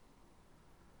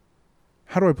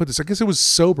do I put this? I guess it was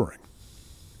sobering.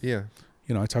 Yeah.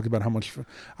 You know, I talked about how much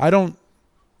I don't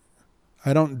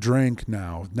drink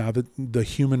now. Now that the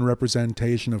human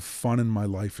representation of fun in my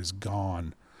life is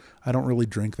gone, I don't really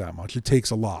drink that much. It takes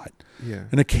a lot. Yeah.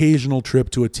 An occasional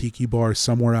trip to a tiki bar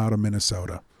somewhere out of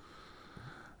Minnesota.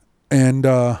 And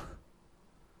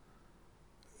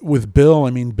with Bill, I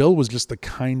mean, Bill was just the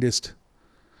kindest.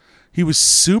 He was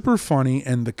super funny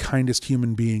and the kindest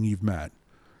human being you've met.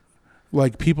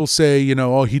 Like people say, you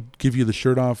know, oh, he'd give you the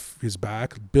shirt off his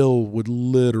back. Bill would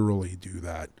literally do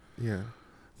that. Yeah.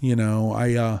 You know,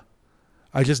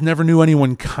 I just never knew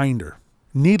anyone kinder,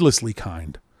 needlessly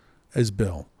kind, as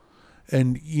Bill.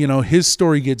 And, you know, his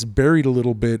story gets buried a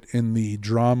little bit in the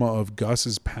drama of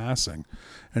Gus's passing.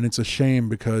 And it's a shame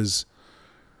because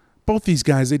both these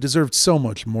guys, they deserved so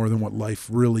much more than what life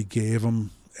really gave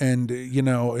them. And, you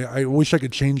know, I wish I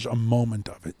could change a moment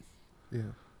of it. Yeah.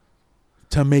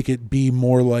 To make it be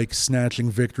more like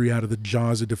snatching victory out of the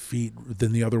jaws of defeat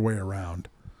than the other way around.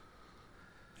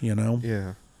 You know?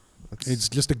 Yeah. It's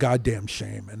just a goddamn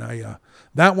shame. And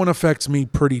that one affects me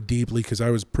pretty deeply because I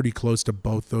was pretty close to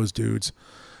both those dudes.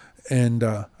 And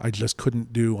I just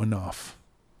couldn't do enough.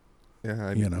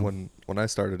 Yeah, you know? when I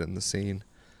started in the scene,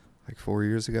 like 4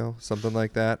 years ago, something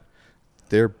like that,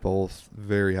 they're both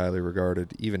very highly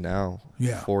regarded, even now.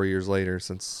 Yeah. 4 years later,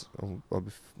 since I'll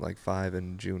be like 5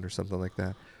 in June or something like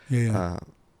that. Yeah.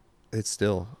 I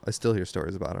still hear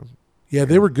stories about them. Yeah,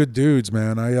 they were good dudes,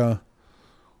 man. It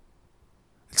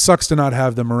sucks to not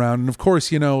have them around. And of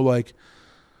course, you know, like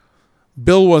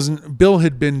Bill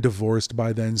had been divorced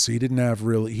by then, so he didn't have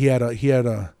really, he had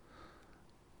a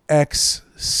ex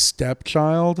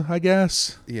stepchild, I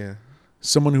guess. Yeah.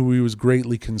 Someone who he was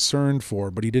greatly concerned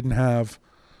for, but he didn't have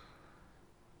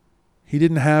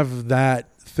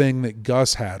that thing that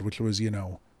Gus had, which was, you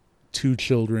know, 2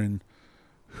 children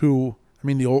who, I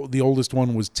mean, the oldest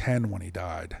one was 10 when he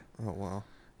died. Oh, wow.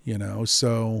 You know,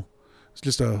 so it's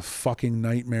just a fucking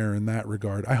nightmare in that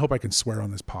regard. I hope I can swear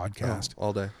on this podcast. Oh,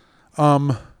 all day.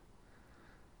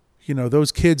 You know,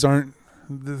 those kids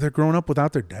they're growing up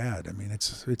without their dad. I mean,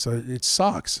 it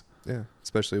sucks. Yeah,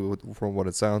 especially from what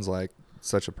it sounds like,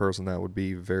 such a person that would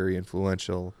be very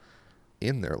influential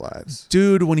in their lives.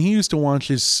 Dude, when he used to watch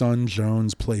his son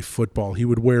Jones play football, he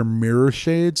would wear mirror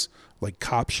shades, like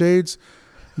cop shades,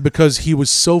 because he was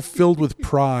so filled with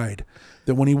pride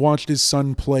that when he watched his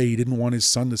son play, he didn't want his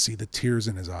son to see the tears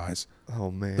in his eyes.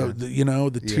 Oh, man.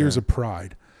 The tears of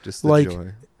pride. Just the like,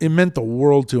 joy. It meant the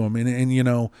world to him. And, you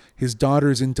know, his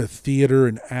daughter's into theater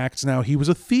and acts now. He was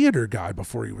a theater guy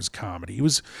before he was comedy.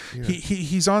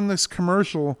 He's on this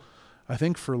commercial, I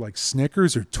think for like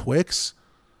Snickers or Twix,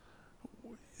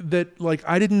 that like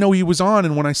I didn't know he was on.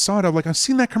 And when I saw it, I'm like, I've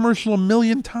seen that commercial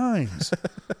 1,000,000 times.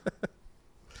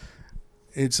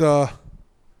 It's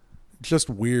just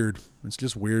weird. It's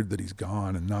just weird that he's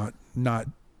gone and not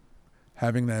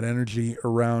having that energy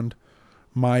around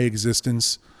my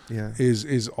existence. Yeah.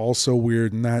 is also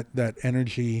weird, and that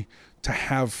energy to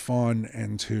have fun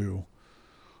and to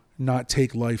not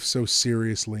take life so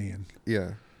seriously, and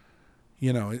Yeah.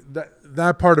 you know,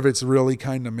 that part of it's really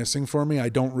kind of missing for me. I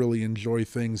don't really enjoy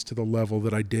things to the level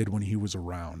that I did when he was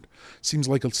around. Seems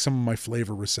like some of my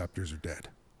flavor receptors are dead.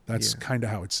 That's kind of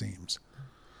how it seems.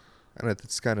 And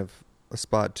it's kind of a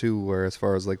spot too where, as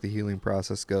far as like the healing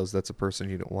process goes, that's a person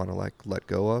you don't want to like let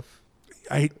go of.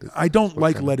 I don't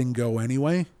like letting go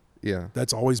anyway. Yeah.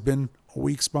 That's always been a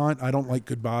weak spot. I don't like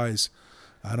goodbyes.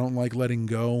 I don't like letting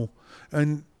go.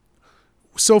 And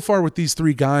so far with these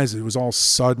three guys, it was all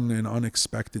sudden and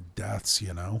unexpected deaths,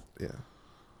 you know? Yeah.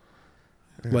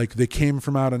 Like they came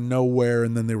from out of nowhere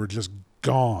and then they were just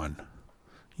gone.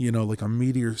 You know, like a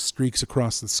meteor streaks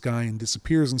across the sky and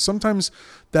disappears. And sometimes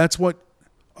that's what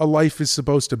a life is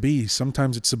supposed to be.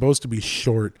 Sometimes it's supposed to be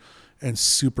short and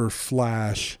super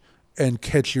flash and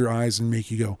catch your eyes and make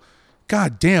you go,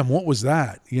 God damn, what was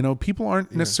that? You know, people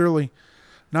aren't necessarily,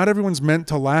 not everyone's meant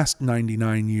to last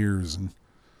 99 years and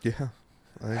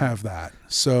have that.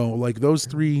 So like those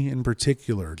three in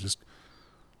particular, just,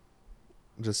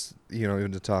 you know,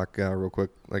 even to talk real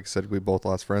quick, like I said, we both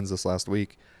lost friends this last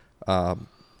week.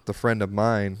 The friend of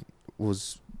mine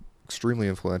was extremely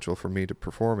influential for me to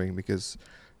performing because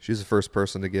she's the first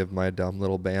person to give my dumb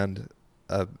little band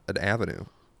an avenue.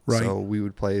 Right. So we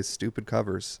would play stupid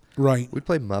covers. Right. We'd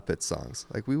play Muppet songs.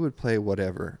 Like we would play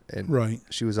whatever. And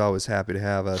she was always happy to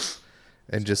have us,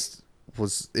 and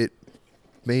it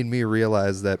made me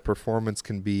realize that performance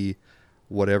can be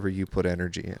whatever you put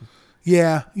energy in.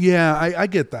 Yeah. I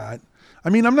get that. I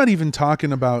mean, I'm not even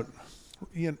talking about,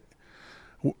 you know,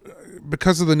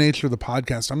 because of the nature of the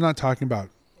podcast, I'm not talking about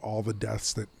all the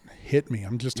deaths that hit me.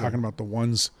 I'm just talking about the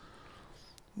ones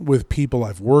with people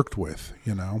I've worked with,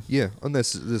 you know? Yeah. And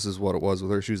this is what it was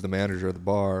with her. She was the manager of the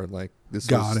bar. And like this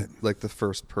was like the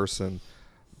first person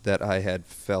that I had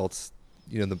felt,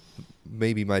 you know,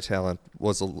 maybe my talent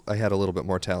was, I had a little bit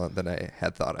more talent than I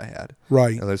had thought I had.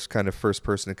 Right. And this kind of first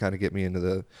person to kind of get me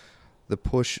into the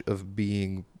push of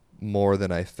being more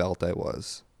than I felt I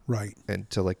was. Right. And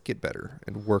to like get better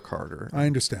and work harder. I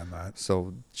understand that.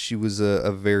 So she was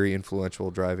a very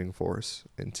influential driving force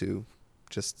into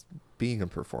just being a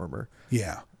performer.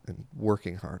 Yeah. And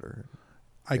working harder.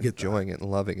 I get enjoying it and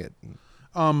loving it.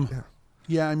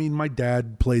 Yeah, I mean, my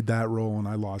dad played that role and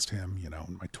I lost him, you know,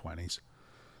 in my 20s.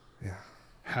 Yeah.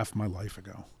 Half my life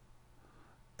ago.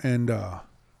 And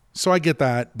so I get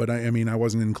that, but I mean, I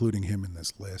wasn't including him in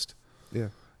this list. Yeah.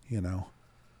 You know.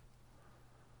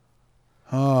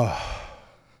 Oh,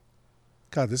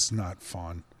 God, this is not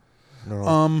fun.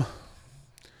 No.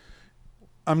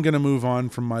 I'm going to move on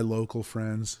from my local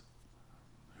friends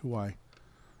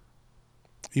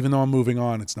even though I'm moving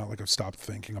on, it's not like I've stopped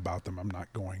thinking about them. I'm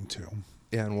not going to.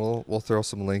 Yeah, and we'll throw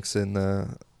some links in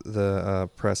the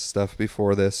press stuff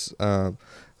before this.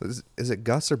 Is it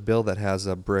Gus or Bill that has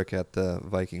a brick at the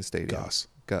Viking Stadium? Gus.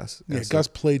 Yeah, Gus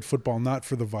played football not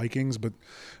for the Vikings, but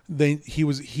he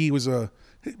was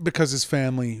because his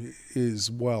family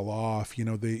is well off. You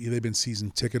know, they've been season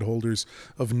ticket holders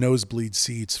of nosebleed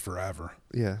seats forever.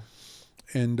 Yeah,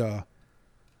 and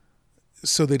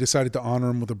so they decided to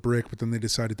honor him with a brick, but then they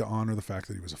decided to honor the fact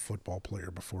that he was a football player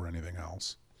before anything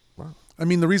else. Wow. I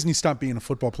mean, the reason he stopped being a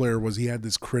football player was he had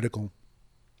this critical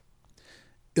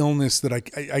illness that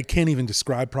I can't even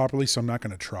describe properly, so I'm not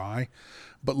going to try.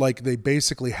 But like they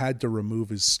basically had to remove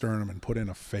his sternum and put in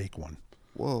a fake one.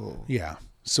 Whoa. Yeah.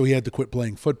 So he had to quit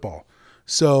playing football.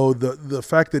 So the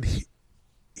fact that he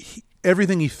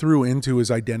everything he threw into his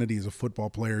identity as a football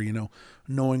player, you know,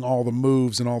 knowing all the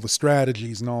moves and all the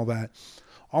strategies and all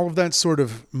of that sort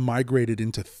of migrated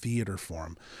into theater for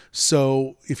him.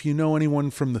 So if you know anyone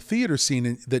from the theater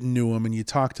scene that knew him and you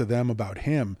talk to them about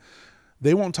him,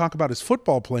 they won't talk about his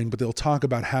football playing, but they'll talk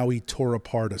about how he tore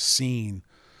apart a scene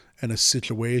and a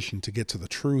situation to get to the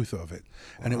truth of it.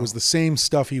 Wow. And it was the same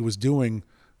stuff he was doing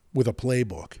with a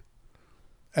playbook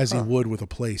as he would with a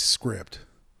play script.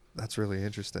 That's really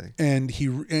interesting.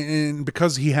 And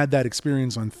because he had that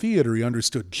experience on theater, he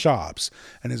understood chops.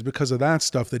 And it's because of that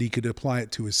stuff that he could apply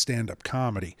it to his stand-up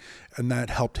comedy. And that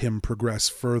helped him progress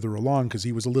further along because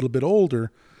he was a little bit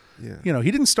older. Yeah. You know,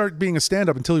 he didn't start being a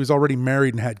stand-up until he was already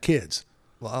married and had kids.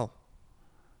 Wow.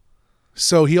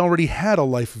 So he already had a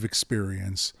life of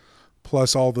experience,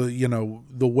 plus all the, you know,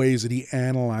 the ways that he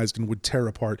analyzed and would tear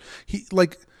apart.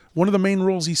 One of the main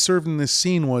roles he served in this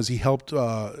scene was he helped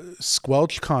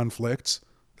squelch conflicts.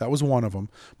 That was one of them.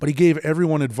 But he gave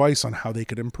everyone advice on how they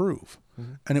could improve.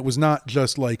 Mm-hmm. And it was not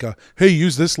just like, hey,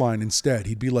 use this line instead.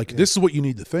 He'd be like, this is what you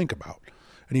need to think about.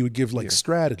 And he would give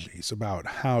strategies about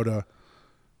how to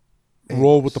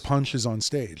roll with the punches on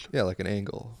stage. Yeah, like an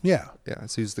angle. Yeah. Yeah,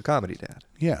 so he's the comedy dad.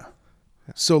 Yeah.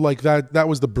 So like that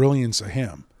was the brilliance of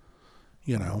him,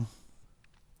 you know.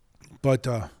 But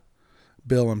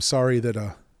Bill, I'm sorry that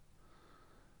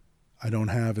I don't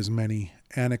have as many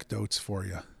anecdotes for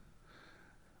you.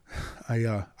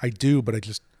 I do, but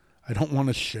I don't want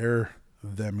to share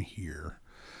them here.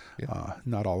 Yeah.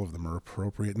 Not all of them are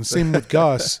appropriate. And same with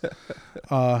Gus.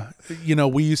 You know,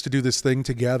 we used to do this thing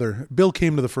together. Bill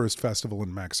came to the first festival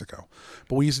in Mexico,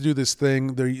 but we used to do this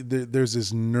thing. There's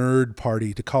this nerd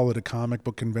party. To call it a comic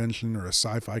book convention or a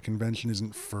sci-fi convention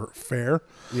isn't fair.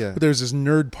 Yeah. But there's this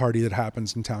nerd party that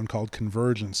happens in town called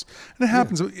Convergence, and it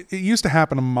happens. Yeah. It used to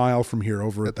happen a mile from here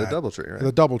over at the DoubleTree, right?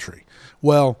 At the DoubleTree.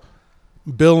 Well,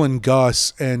 Bill and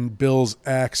Gus and Bill's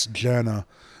ex Jenna,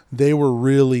 they were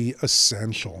really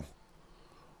essential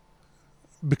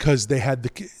because they had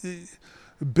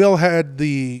Bill had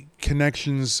the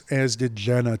connections, as did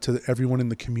Jenna, to everyone in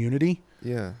the community.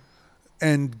 Yeah.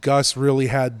 And Gus really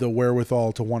had the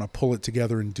wherewithal to want to pull it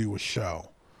together and do a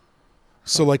show.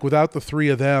 So like without the three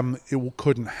of them, it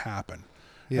couldn't happen.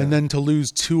 Yeah. And then to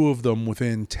lose two of them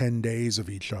within 10 days of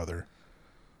each other.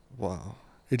 Wow.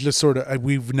 It just sort of,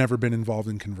 we've never been involved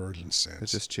in Convergence since.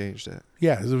 It just changed it.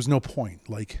 Yeah, there was no point.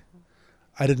 Like,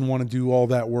 I didn't want to do all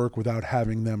that work without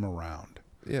having them around.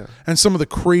 Yeah. And some of the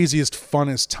craziest,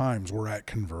 funnest times were at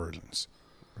Convergence.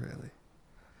 Really?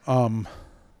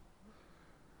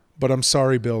 But I'm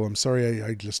sorry, Bill. I'm sorry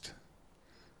I just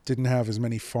didn't have as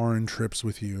many foreign trips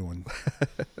with you and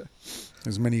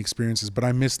as many experiences. But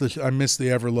I miss the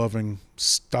ever-loving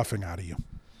stuffing out of you.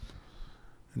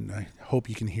 And I hope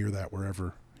you can hear that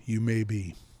wherever you may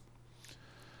be.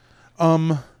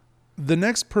 The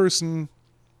next person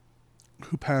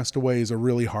who passed away is a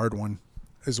really hard one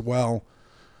as well.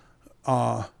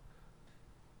 I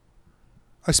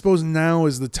suppose now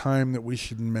is the time that we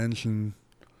should mention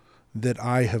that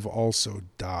I have also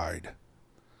died.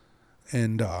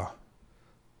 And I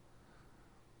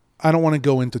don't want to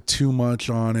go into too much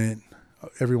on it.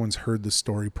 Everyone's heard the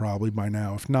story probably by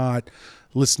now. If not,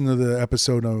 listen to the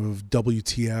episode of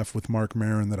WTF with Mark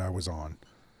Maron that I was on.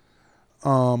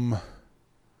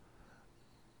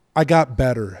 I got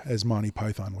better, as Monty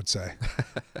Python would say.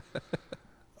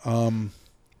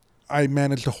 I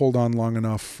managed to hold on long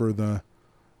enough for the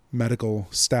medical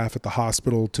staff at the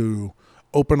hospital to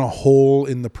open a hole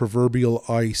in the proverbial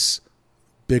ice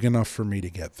big enough for me to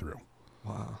get through.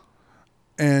 Wow.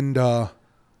 And it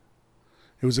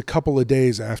was a couple of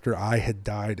days after I had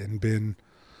died and been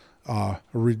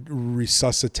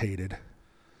resuscitated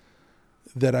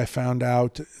that I found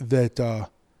out that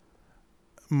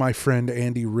my friend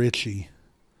Andy Ritchie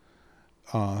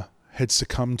had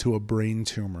succumbed to a brain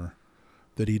tumor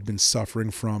that he'd been suffering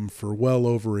from for well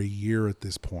over a year at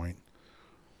this point.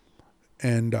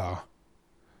 And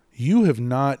you have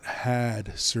not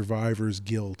had survivor's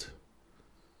guilt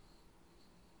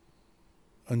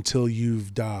until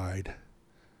you've died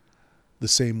the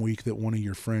same week that one of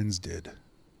your friends did.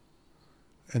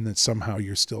 And that somehow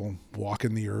you're still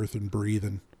walking the earth and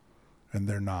breathing, and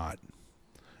they're not.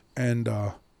 And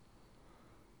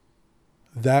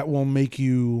that will make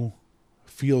you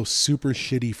feel super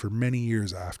shitty for many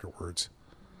years afterwards.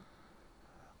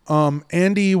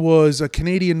 Andy was a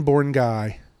Canadian-born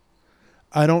guy.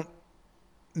 I don't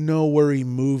know where he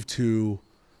moved to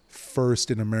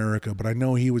first in America, but I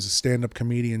know he was a stand-up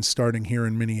comedian starting here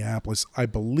in Minneapolis. I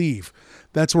believe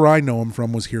that's where I know him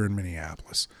from, was here in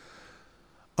Minneapolis.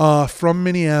 From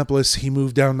Minneapolis, he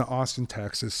moved down to Austin,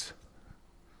 Texas,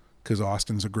 because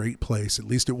Austin's a great place. At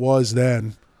least it was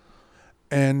then.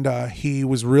 And he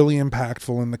was really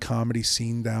impactful in the comedy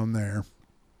scene down there.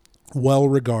 Well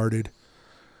regarded.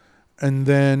 And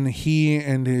then he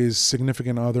and his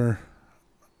significant other,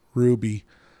 Ruby,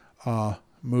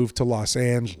 moved to Los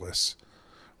Angeles,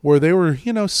 where they were,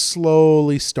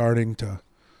 slowly starting to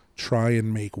try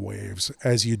and make waves,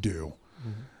 as you do.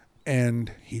 Mm-hmm.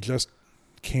 And he just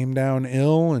came down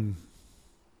ill and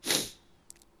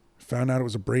found out it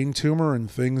was a brain tumor, and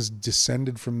things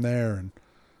descended from there. And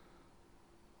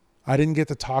I didn't get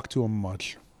to talk to him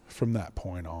much from that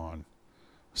point on.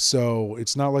 So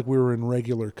it's not like we were in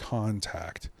regular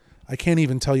contact. I can't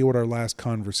even tell you what our last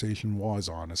conversation was,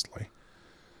 honestly.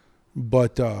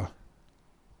 But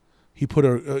he put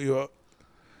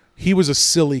he was a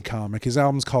silly comic. His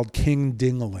album's called King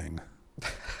Dingaling.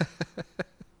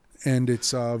 And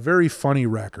it's a very funny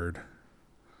record.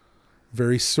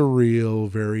 Very surreal,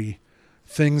 very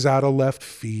things out of left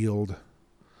field.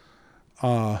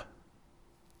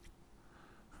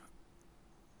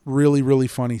 Really, really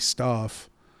funny stuff.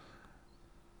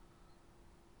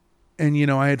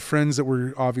 And, I had friends that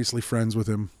were obviously friends with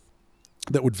him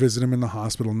that would visit him in the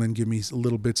hospital and then give me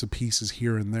little bits of pieces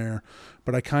here and there.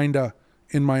 But I kind of,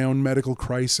 in my own medical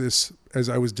crisis, as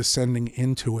I was descending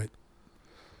into it,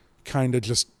 kind of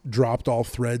just dropped all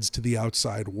threads to the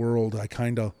outside world. I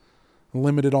kind of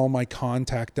limited all my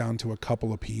contact down to a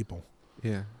couple of people.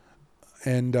 Yeah.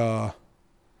 And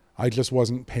I just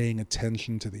wasn't paying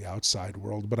attention to the outside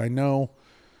world. But I know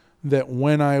that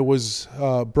when I was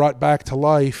brought back to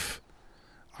life,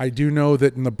 I do know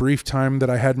that in the brief time that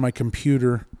I had my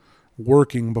computer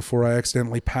working before I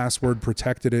accidentally password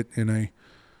protected it in a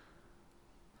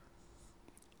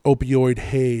opioid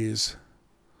haze,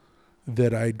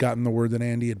 that I'd gotten the word that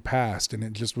Andy had passed, and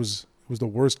it just was the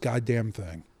worst goddamn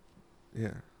thing.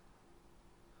 Yeah.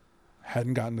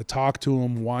 Hadn't gotten to talk to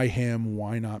him. Why him?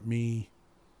 Why not me?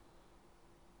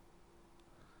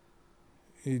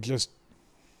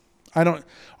 Our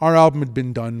album had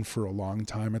been done for a long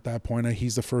time at that point.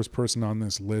 He's the first person on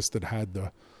this list that had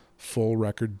the full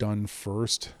record done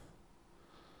first.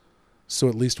 So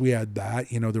at least we had that.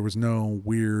 There was no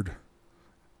weird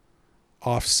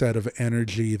offset of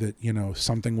energy that,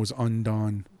 something was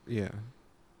undone. Yeah.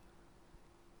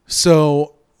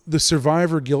 So the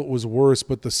survivor guilt was worse,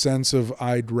 but the sense of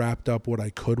I'd wrapped up what I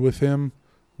could with him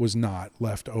was not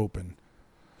left open.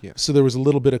 Yeah. So there was a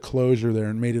little bit of closure there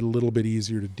and made it a little bit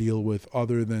easier to deal with,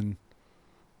 other than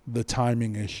the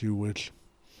timing issue, which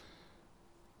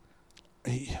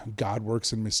God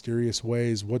works in mysterious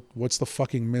ways. What's the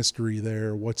fucking mystery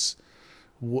there?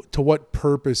 To what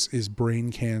purpose is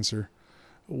brain cancer?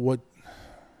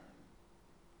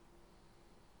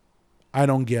 I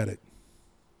don't get it.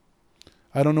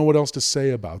 I don't know what else to say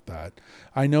about that.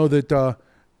 I know that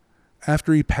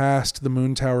after he passed, the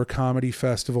Moon Tower Comedy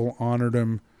Festival honored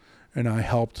him, and I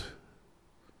helped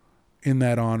in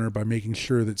that honor by making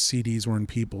sure that CDs were in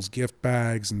people's gift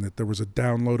bags and that there was a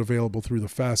download available through the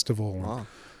festival. Wow.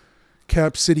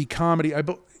 Cap City Comedy.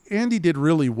 Andy did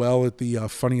really well at the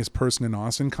Funniest Person in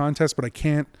Austin contest, but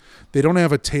they don't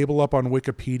have a table up on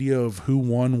Wikipedia of who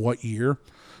won what year.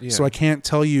 Yeah. So I can't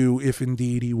tell you if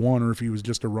indeed he won or if he was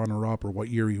just a runner-up or what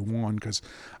year he won, because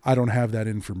I don't have that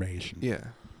information. Yeah.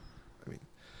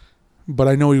 But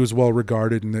I know he was well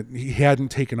regarded and that he hadn't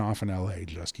taken off in LA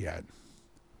just yet.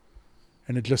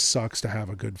 And it just sucks to have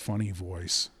a good, funny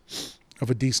voice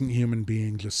of a decent human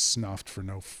being just snuffed for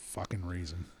no fucking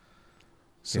reason.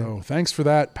 So Thanks for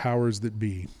that, powers that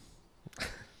be.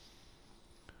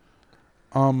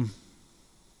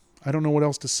 I don't know what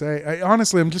else to say.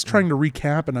 Honestly, I'm just trying to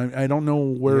recap, and I don't know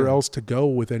where else to go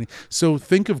with any. So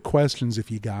think of questions if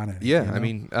you got any.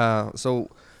 Yeah, so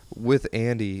with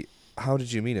Andy, how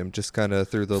did you meet him? Just kind of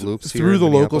through the loops here through the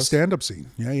Minneapolis? Local stand-up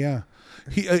scene. Yeah.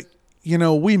 He,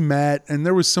 we met, and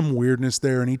there was some weirdness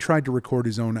there, and he tried to record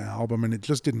his own album, and it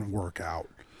just didn't work out.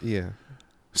 Yeah.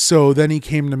 So then he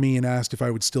came to me and asked if I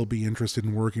would still be interested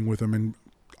in working with him, and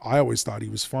I always thought he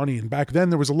was funny. And back then,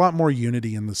 there was a lot more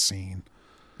unity in the scene.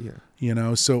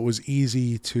 Yeah. So it was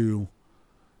easy to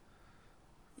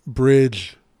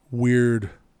bridge weird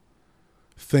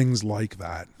things like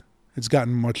that. It's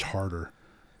gotten much harder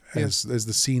as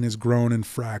the scene has grown and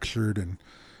fractured, and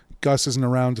Gus isn't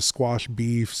around to squash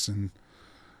beefs, and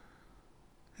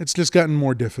it's just gotten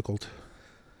more difficult.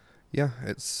 Yeah,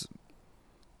 it's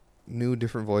new,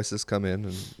 different voices come in,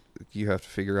 and you have to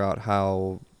figure out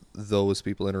how those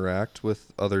people interact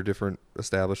with other different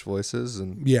established voices,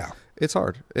 and it's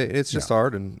hard. It's just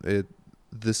hard, and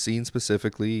the scene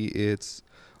specifically, it's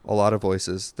a lot of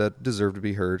voices that deserve to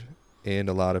be heard, and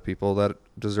a lot of people that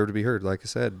deserve to be heard, like I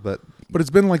said. But it's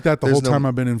been like that the whole time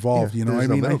I've been involved.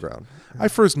 Middle ground. I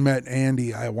first met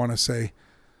Andy, I want to say,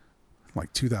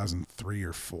 like 2003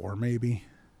 or 4, maybe.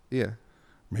 Yeah.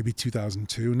 Maybe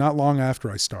 2002. Not long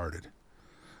after I started,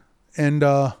 and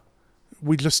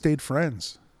we just stayed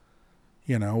friends.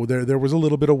 There was a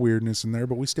little bit of weirdness in there,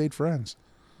 but we stayed friends.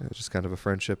 Yeah, just kind of a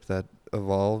friendship that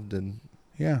evolved and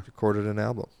recorded an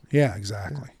album. Yeah,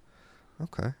 exactly. Yeah.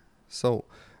 Okay. So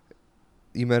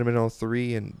you met him in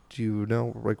 2003, and do you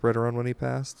know, like, right around when he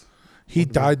passed? He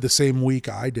died the same week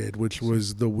I did, which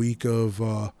was the week of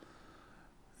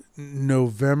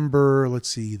November, let's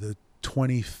see, the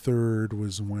 23rd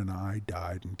was when I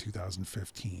died in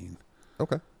 2015.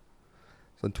 Okay.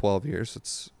 So in 12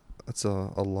 years, that's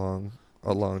a long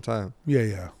time.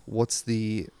 Yeah. What's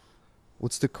the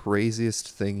craziest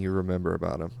thing you remember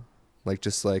about him? Like,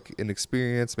 just like an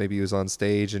experience, maybe he was on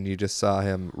stage and you just saw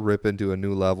him rip into a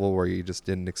new level where you just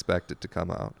didn't expect it to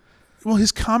come out. Well,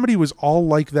 his comedy was all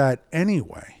like that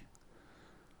anyway.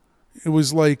 It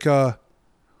was like,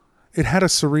 it had a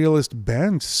surrealist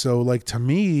bent. So like, to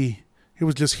me, it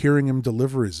was just hearing him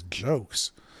deliver his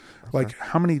jokes. Like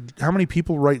how many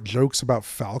people write jokes about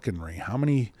falconry? How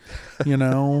many,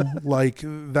 like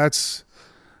that's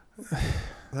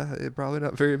probably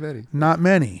not very many. Not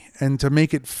many. And to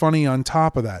make it funny on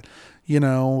top of that,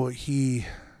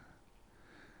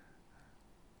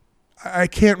 I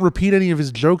can't repeat any of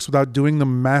his jokes without doing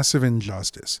them massive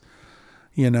injustice.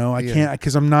 I can't,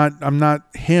 because I'm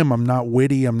not him. I'm not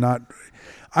witty.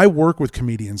 I work with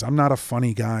comedians. I'm not a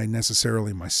funny guy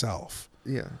necessarily myself.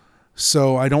 Yeah.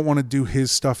 So I don't want to do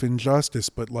his stuff injustice,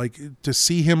 but like to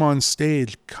see him on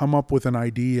stage come up with an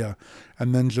idea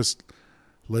and then just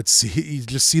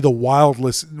see the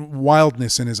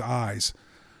wildness in his eyes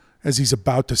as he's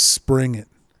about to spring it.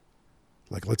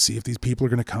 Like, let's see if these people are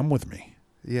going to come with me.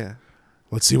 Yeah.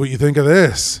 Let's see what you think of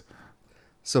this.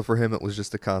 So for him, it was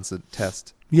just a constant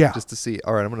test. Yeah. Just to see,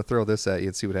 all right, I'm going to throw this at you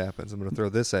and see what happens. I'm going to throw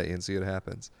this at you and see what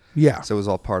happens. Yeah. So it was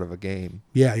all part of a game.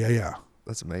 Yeah.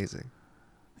 That's amazing.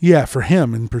 Yeah, for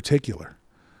him in particular.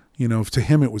 To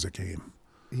him it was a game.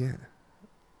 Yeah.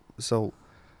 So,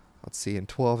 let's see, in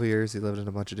 12 years, he lived in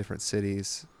a bunch of different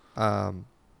cities. Was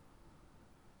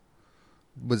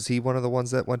he one of the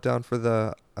ones that went down for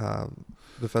the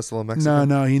Festival of Mexico?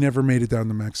 No, he never made it down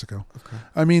to Mexico. Okay.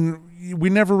 I mean,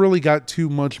 we never really got too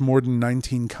much more than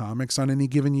 19 comics on any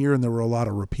given year, and there were a lot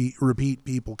of repeat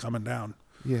people coming down.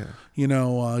 Yeah.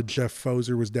 Jeff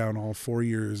Foser was down all 4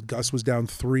 years. Gus was down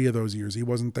 3 of those years. He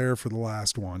wasn't there for the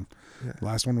last one. Yeah. The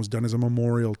last one was done as a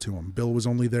memorial to him. Bill was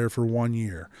only there for 1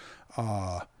 year.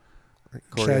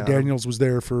 Chad Daniels was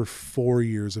there for 4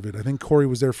 years of it. I think Corey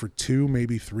was there for 2,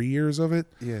 maybe 3 years of it.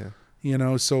 Yeah.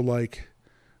 So like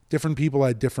different people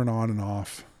had different on and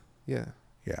off. Yeah.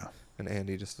 Yeah. And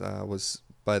Andy just was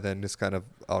by then just kind of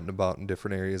out and about in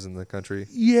different areas in the country.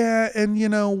 Yeah, and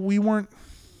we weren't.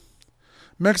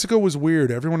 Mexico was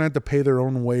weird. Everyone had to pay their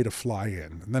own way to fly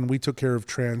in, and then we took care of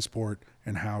transport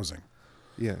and housing.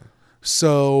 Yeah.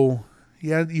 So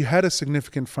yeah, you had a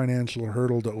significant financial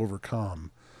hurdle to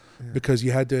overcome because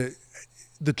you had to.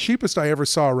 The cheapest I ever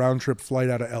saw a round trip flight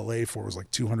out of LA for was like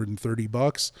 $230.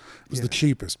 It was the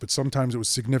cheapest, but sometimes it was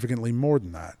significantly more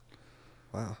than that.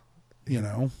 Wow.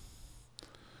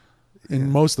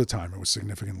 And most of the time it was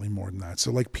significantly more than that.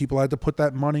 So like people had to put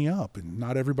that money up, and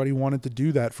not everybody wanted to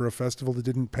do that for a festival that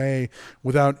didn't pay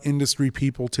without industry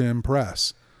people to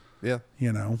impress. Yeah.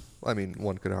 I mean,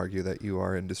 one could argue that you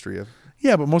are industry of.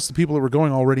 Yeah, but most of the people that were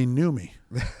going already knew me.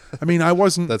 I mean, I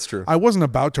wasn't. That's true. I wasn't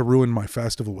about to ruin my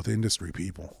festival with industry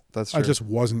people. That's true. I just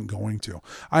wasn't going to.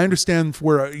 I understand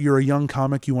where you're a young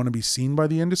comic, you want to be seen by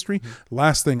the industry. Mm-hmm.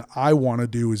 Last thing I want to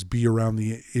do is be around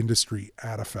the industry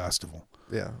at a festival.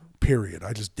 Yeah. Period.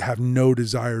 I just have no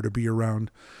desire to be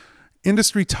around.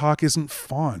 Industry talk isn't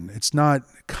fun. It's not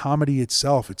comedy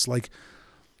itself. It's like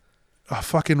a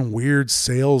fucking weird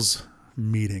sales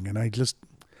meeting, and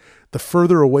the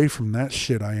further away from that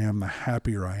shit I am, the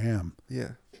happier I am.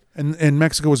 Yeah. And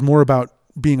Mexico was more about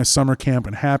being a summer camp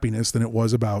and happiness than it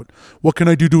was about what can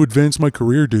I do to advance my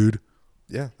career, dude.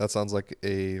 Yeah, that sounds like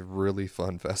a really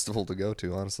fun festival to go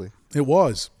to, honestly. It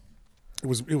was.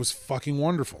 It was fucking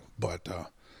wonderful, but it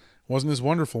wasn't as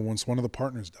wonderful once one of the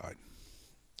partners died.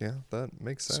 Yeah, that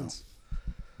makes sense.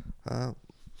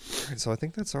 So I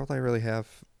think that's all I really have.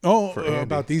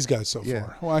 About these guys so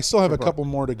far. Well, I still have a couple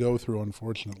more to go through,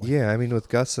 unfortunately. Yeah, I mean, with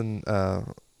Gus and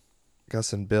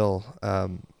Bill,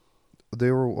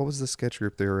 they were. What was the sketch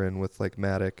group they were in with, like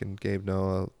Maddock and Gabe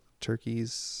Noah?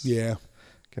 Turkeys. Yeah.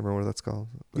 Can't remember what that's called.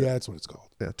 Yeah, that's what it's called.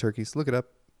 Yeah, Turkeys. Look it up.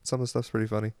 Some of the stuff's pretty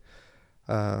funny.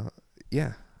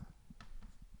 Yeah.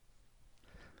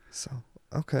 So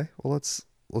okay, well let's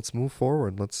move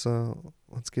forward. Let's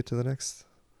get to the next.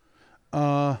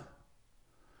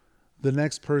 The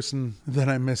next person that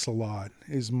I miss a lot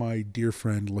is my dear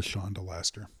friend LaShonda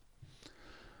Lester.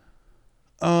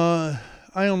 I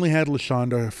only had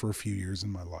LaShonda for a few years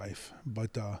in my life,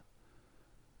 but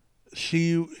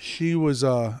she was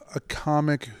a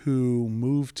comic who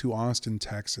moved to Austin,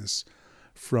 Texas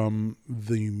from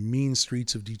the mean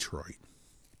streets of Detroit.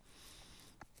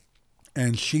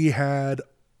 And she had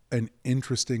an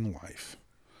interesting life.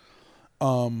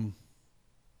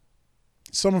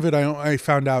 Some of it I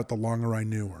found out the longer I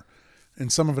knew her,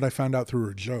 and some of it I found out through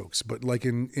her jokes. But like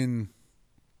in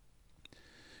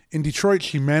Detroit,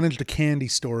 she managed a candy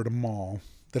store at a mall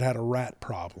that had a rat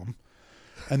problem.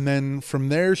 And then from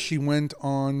there, she went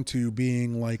on to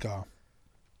being like a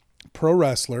pro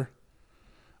wrestler,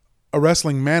 a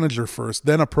wrestling manager first,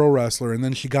 then a pro wrestler. And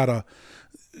then she got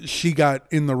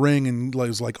in the ring and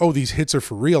was like, oh, these hits are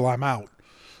for real. I'm out.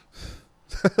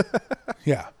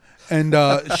 Yeah. And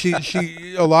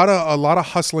she a lot of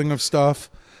hustling of stuff.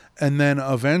 And then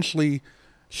eventually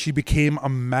she became a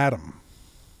madam.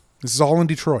 This is all in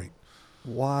Detroit.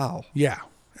 Wow. Yeah.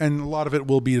 And a lot of it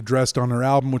will be addressed on her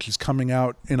album, which is coming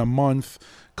out in a month,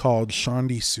 called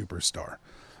Shandi Superstar.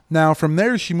 Now, from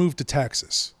there, she moved to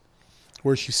Texas,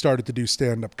 where she started to do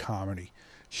stand-up comedy.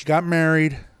 She got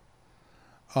married,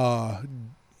 and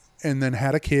then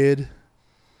had a kid,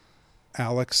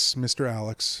 Alex, Mr.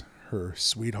 Alex, her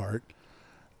sweetheart,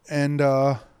 and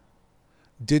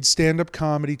did stand-up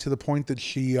comedy to the point that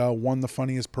she won the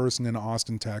Funniest Person in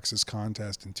Austin, Texas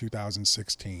contest in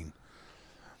 2016.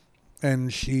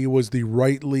 And she was the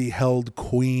rightly held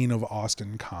queen of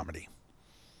Austin comedy.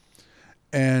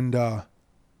 And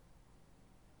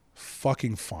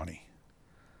fucking funny.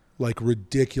 Like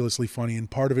ridiculously funny. And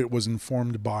part of it was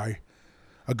informed by,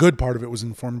 a good part of it was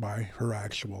informed by her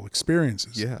actual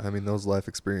experiences. Yeah, I mean, those life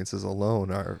experiences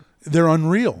alone are... They're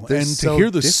unreal. They're and so to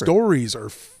hear the different. stories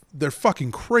they're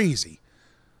fucking crazy.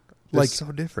 They're Like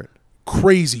so different.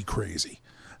 Crazy.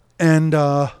 And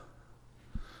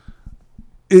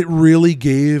it really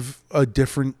gave a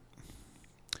different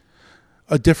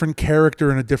character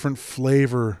and a different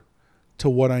flavor to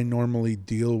what I normally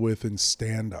deal with in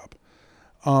stand-up.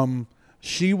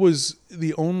 She was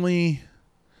the only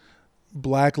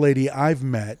black lady I've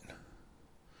met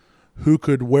who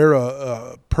could wear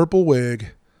a purple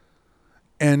wig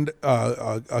and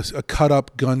a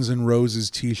cut-up Guns N' Roses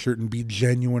t-shirt and be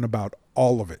genuine about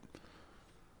all of it.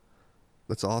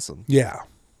 That's awesome. Yeah.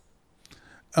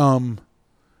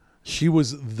 She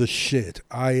was the shit.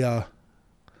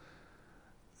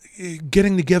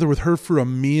 Getting together with her for a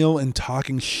meal and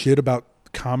talking shit about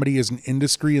comedy as an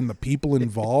industry and the people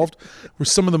involved were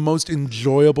some of the most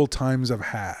enjoyable times I've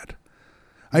had.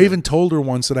 I even told her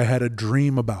once that I had a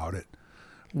dream about it,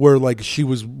 where like she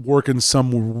was working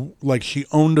like she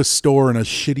owned a store in a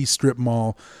shitty strip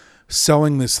mall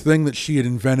selling this thing that she had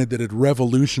invented that had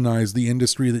revolutionized the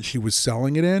industry that she was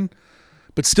selling it in,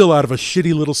 but still out of a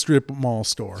shitty little strip mall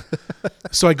store.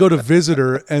 So I go to visit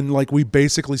her, and like we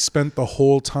basically spent the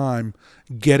whole time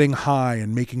getting high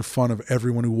and making fun of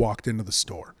everyone who walked into the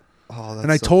store. Oh, that's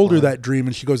and I so told her fun. that dream,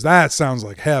 and she goes, "That sounds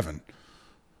like heaven."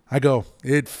 I go,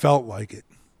 "It felt like it."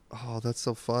 Oh, that's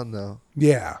so fun, though.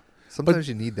 Yeah. Sometimes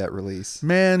you need that release.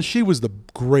 Man, she was the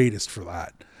greatest for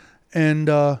that. And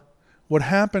what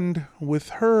happened with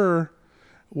her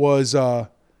was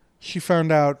she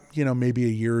found out, maybe a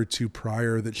year or two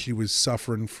prior that she was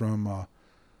suffering from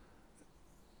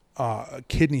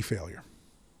kidney failure.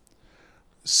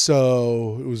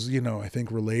 So it was, I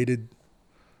think related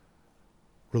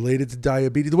to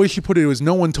diabetes. The way she put it was,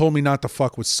 no one told me not to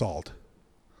fuck with salt.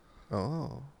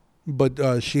 Oh.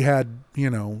 But she had,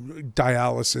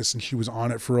 dialysis, and she was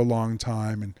on it for a long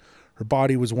time, and her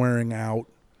body was wearing out.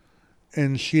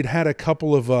 And she had a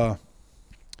couple of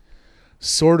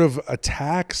sort of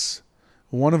attacks.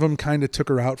 One of them kind of took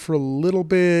her out for a little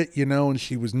bit, and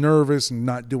she was nervous and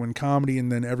not doing comedy,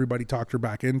 and then everybody talked her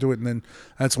back into it, and then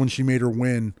that's when she made her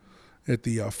win at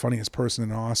the Funniest Person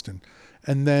in Austin.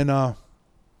 And then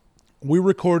we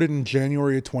recorded in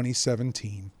January of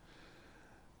 2017.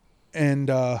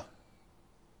 And,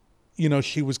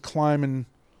 she was climbing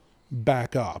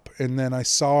back up. And then I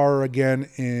saw her again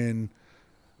in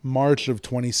March of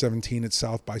 2017 at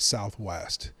South by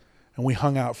Southwest. And we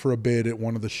hung out for a bit at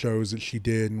one of the shows that she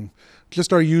did, and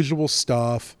just our usual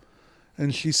stuff.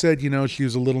 And she said, she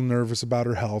was a little nervous about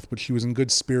her health, but she was in good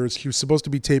spirits. She was supposed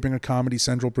to be taping a Comedy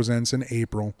Central Presents in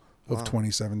April of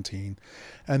 2017.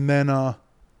 And then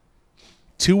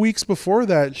 2 weeks before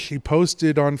that, she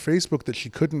posted on Facebook that she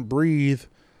couldn't breathe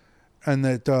and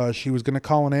that she was going to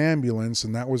call an ambulance,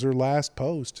 and that was her last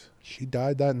post. She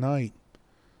died that night.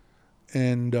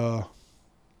 And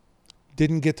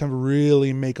didn't get to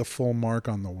really make a full mark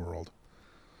on the world.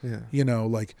 Yeah.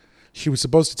 Like she was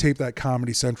supposed to tape that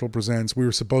Comedy Central Presents. We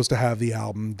were supposed to have the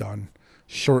album done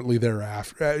shortly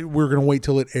thereafter. We were going to wait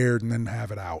till it aired and then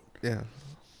have it out. Yeah.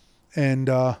 And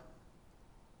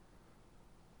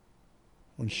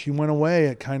when she went away,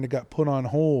 it kind of got put on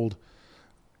hold.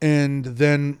 And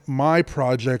then my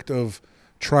project of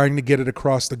trying to get it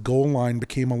across the goal line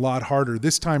became a lot harder.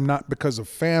 This time, not because of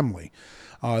family.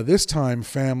 This time,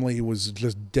 family was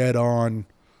just dead on.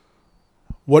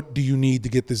 What do you need to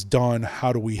get this done?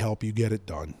 How do we help you get it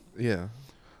done? Yeah.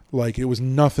 Like it was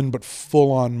nothing but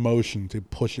full on motion to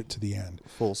push it to the end.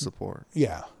 Full support.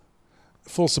 Yeah.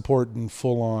 Full support and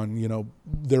full on,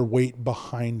 their weight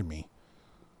behind me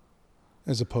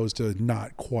as opposed to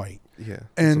not quite. Yeah.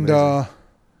 And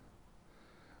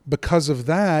because of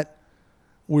that,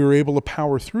 we were able to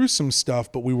power through some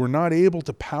stuff, but we were not able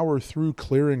to power through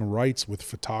clearing rights with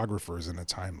photographers in a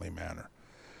timely manner.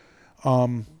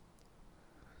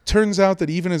 turns out that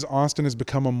even as Austin has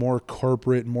become a more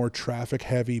corporate, more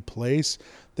traffic-heavy place,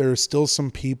 there are still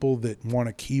some people that want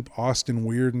to keep Austin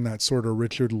weird in that sort of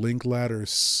Richard Linklater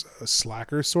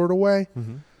slacker sort of way.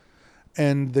 Mm-hmm.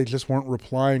 And they just weren't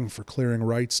replying for clearing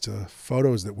rights to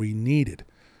photos that we needed.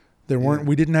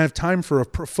 We didn't have time for a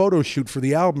photo shoot for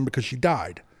the album because she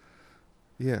died.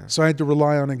 Yeah. So I had to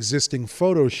rely on existing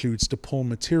photo shoots to pull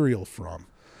material from.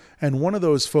 And one of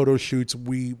those photo shoots,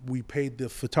 we paid the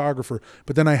photographer,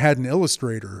 but then I had an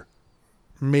illustrator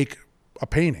make a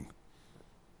painting.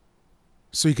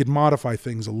 So you could modify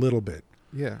things a little bit.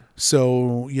 Yeah.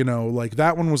 So, like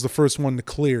that one was the first one to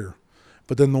clear.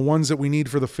 But then the ones that we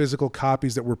need for the physical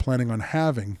copies that we're planning on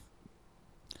having,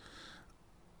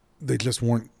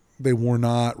 they were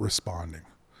not responding.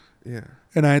 Yeah.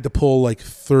 And I had to pull like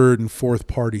third and fourth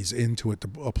parties into it to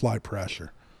apply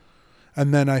pressure.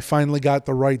 And then I finally got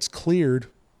the rights cleared,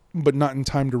 but not in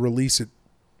time to release it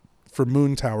for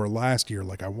Moon Tower last year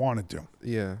like I wanted to.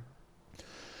 Yeah.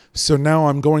 So now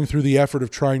I'm going through the effort of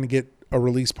trying to get a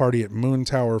release party at Moon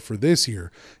Tower for this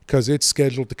year because it's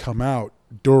scheduled to come out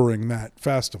during that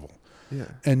festival. Yeah.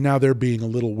 And now they're being a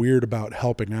little weird about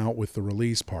helping out with the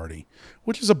release party,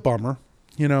 which is a bummer.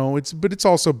 But it's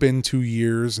also been 2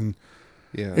 years and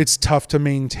it's tough to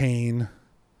maintain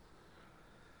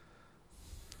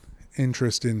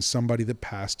interest in somebody that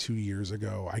passed 2 years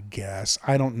ago, I guess.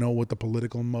 I don't know what the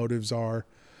political motives are.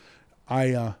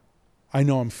 I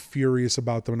know I'm furious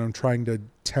about them and I'm trying to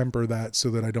temper that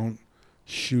so that I don't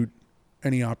shoot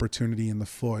any opportunity in the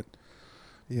foot.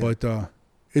 Yeah. But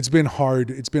it's been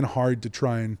hard. It's been hard to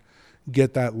try and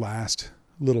get that last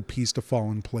little piece to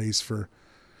fall in place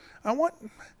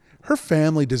her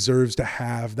family deserves to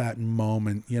have that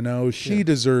moment, She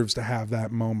deserves to have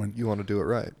that moment. You want to do it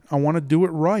right. I want to do it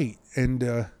right.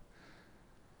 And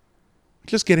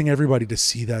just getting everybody to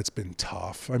see that's been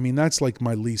tough. I mean, that's like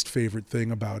my least favorite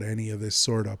thing about any of this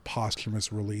sort of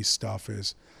posthumous release stuff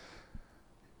is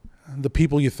the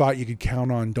people you thought you could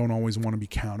count on don't always want to be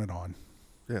counted on.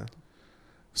 Yeah.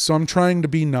 So I'm trying to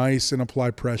be nice and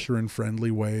apply pressure in friendly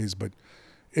ways, but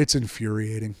it's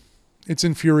infuriating. It's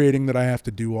infuriating that I have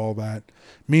to do all that.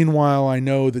 Meanwhile, I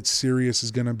know that Sirius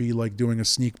is going to be like doing a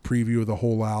sneak preview of the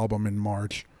whole album in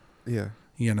March. Yeah.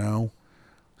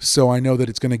 So I know that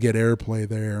it's going to get airplay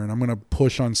there, and I'm going to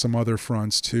push on some other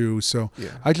fronts too. So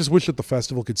I just wish that the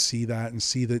festival could see that and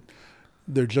see that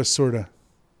they're just sort of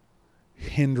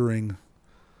hindering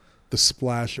the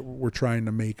splash that we're trying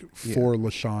to make for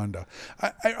LaShonda.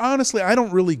 I honestly, I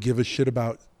don't really give a shit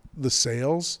about the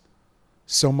sales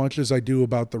so much as I do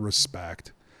about the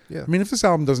respect. Yeah. I mean, if this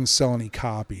album doesn't sell any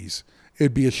copies,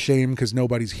 it'd be a shame because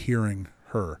nobody's hearing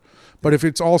her. But if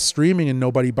it's all streaming and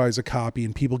nobody buys a copy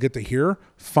and people get to hear,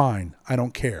 fine. I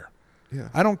don't care. Yeah.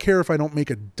 I don't care if I don't make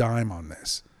a dime on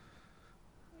this.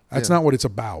 That's not what it's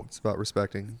about. It's about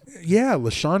respecting. Yeah,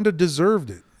 LaShonda deserved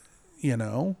it,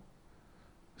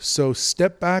 So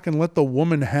step back and let the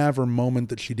woman have her moment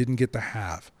that she didn't get to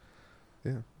have.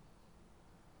 Yeah.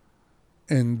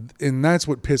 And that's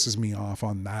what pisses me off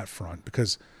on that front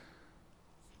because,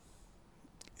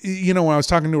 when I was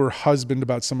talking to her husband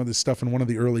about some of this stuff in one of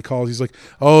the early calls, he's like,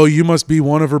 oh, you must be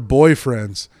one of her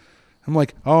boyfriends. I'm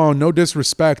like, oh, no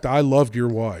disrespect. I loved your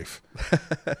wife.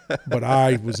 But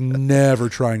I was never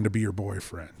trying to be your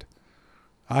boyfriend.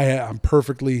 I'm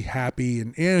perfectly happy.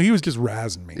 And he was just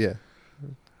razzing me. Yeah.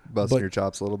 Busting your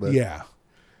chops a little bit. Yeah.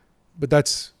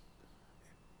 But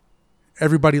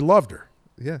everybody loved her.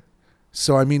 Yeah.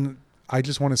 So, I mean, I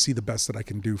just want to see the best that I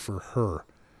can do for her.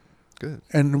 Good.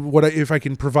 And if I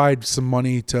can provide some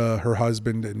money to her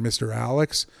husband and Mr.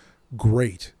 Alex,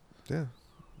 great. Yeah.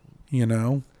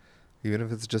 Even if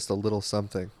it's just a little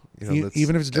something.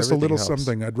 Even if it's just a little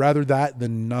something. I'd rather that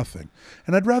than nothing.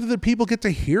 And I'd rather that people get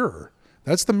to hear her.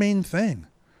 That's the main thing.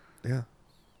 Yeah.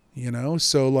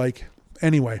 So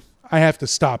anyway, I have to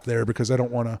stop there because I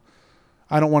don't want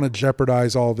to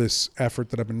jeopardize all this effort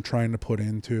that I've been trying to put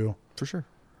into. For sure.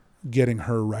 Getting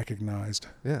her recognized.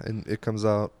 Yeah, and it comes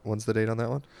out, when's the date on that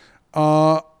one?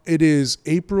 It is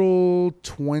April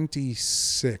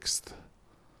 26th.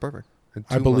 Perfect.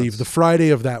 I believe the Friday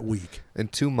of that week. In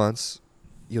 2 months,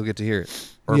 you'll get to hear it.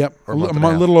 Yep, a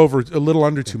little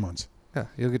under 2 months. Yeah,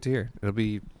 you'll get to hear it. It'll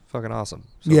be fucking awesome.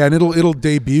 So. Yeah, and it'll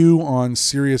debut on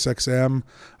Sirius XM,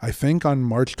 I think, on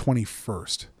March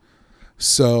 21st.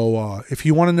 So if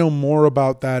you want to know more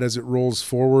about that as it rolls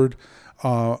forward,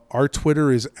 our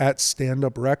Twitter is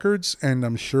 @StandUpRecords, and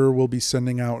I'm sure we'll be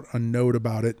sending out a note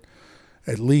about it,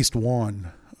 at least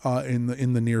one,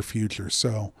 in the near future.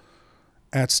 So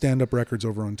 @StandUpRecords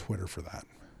over on Twitter for that.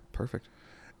 Perfect.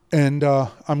 And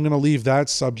I'm going to leave that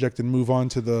subject and move on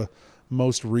to the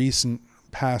most recent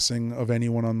passing of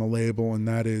anyone on the label, and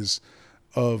that is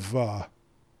of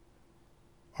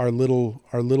our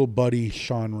little buddy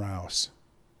Sean Rouse,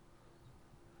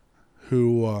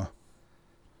 who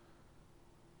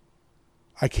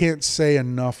I can't say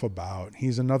enough about.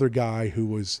 He's another guy who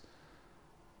was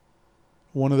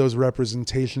one of those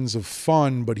representations of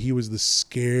fun, but he was the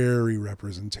scary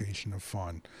representation of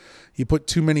fun. You put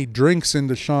too many drinks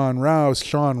into Sean Rouse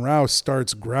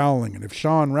starts growling. And if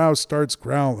Sean Rouse starts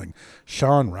growling,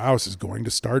 Sean Rouse is going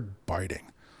to start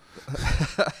biting.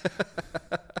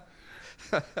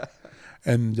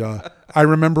 And I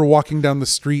remember walking down the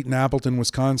street in Appleton,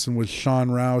 Wisconsin with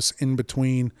Sean Rouse in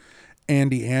between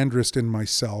Andy Andrist and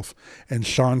myself, and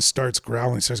Sean starts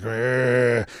growling, starts going,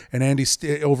 "Argh," and Andy's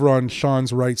over on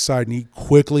Sean's right side, and he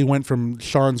quickly went from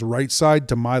Sean's right side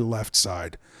to my left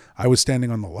side. I was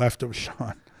standing on the left of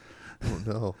Sean. Oh,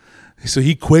 no. So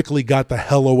he quickly got the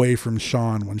hell away from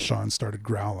Sean when Sean started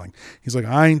growling. He's like,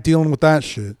 I ain't dealing with that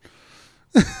shit.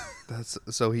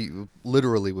 So he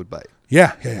literally would bite.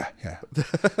 Yeah.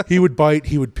 He would bite.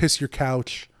 He would piss your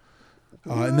couch.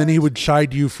 And then he would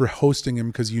chide you for hosting him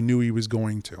because you knew he was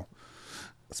going to.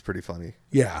 That's pretty funny.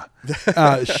 Yeah.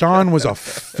 Sean was a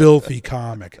filthy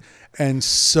comic and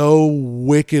so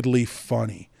wickedly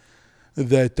funny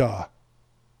that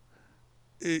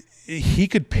he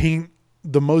could paint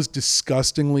the most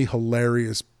disgustingly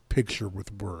hilarious picture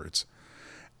with words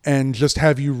and just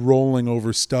have you rolling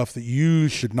over stuff that you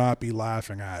should not be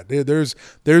laughing at.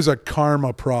 There's a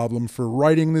karma problem for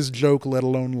writing this joke, let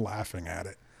alone laughing at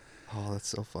it. Oh, that's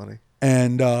so funny.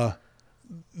 And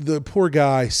the poor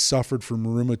guy suffered from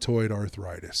rheumatoid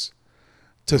arthritis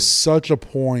to such a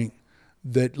point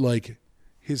that like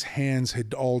his hands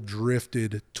had all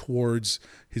drifted towards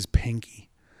his pinky.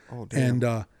 Oh, damn.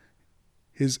 And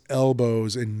his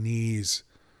elbows and knees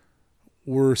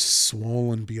were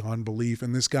swollen beyond belief.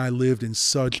 And this guy lived in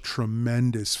such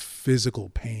tremendous physical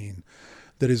pain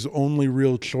that his only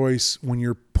real choice when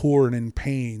you're poor and in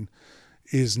pain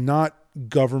is not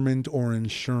government or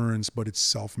insurance, but it's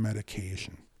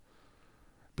self-medication,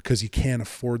 because you can't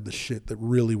afford the shit that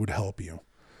really would help you.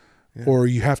 Yeah. Or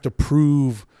you have to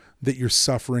prove that you're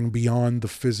suffering beyond the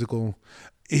physical.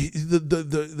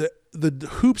 The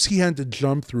hoops he had to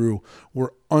jump through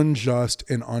were unjust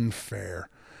and unfair.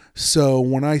 So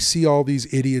when I see all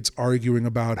these idiots arguing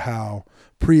about how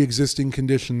pre-existing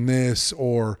condition this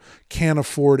or can't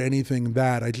afford anything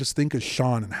that, I just think of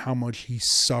Sean and how much he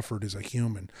suffered as a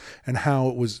human and how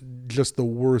it was just the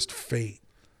worst fate.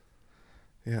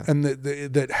 Yeah. And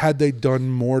that had they done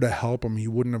more to help him, he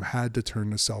wouldn't have had to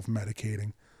turn to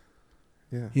self-medicating.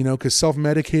 Yeah. You know, because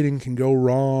self-medicating can go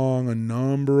wrong a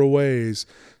number of ways.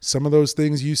 Some of those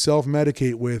things you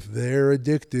self-medicate with, they're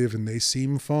addictive and they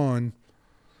seem fun.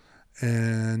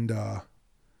 And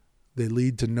they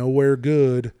lead to nowhere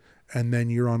good, and then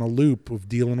you're on a loop of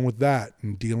dealing with that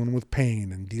and dealing with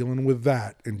pain and dealing with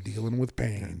that and dealing with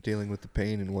pain. Yeah, dealing with the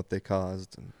pain and what they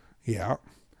caused. Yeah.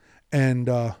 And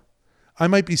I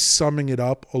might be summing it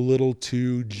up a little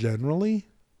too generally,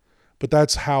 but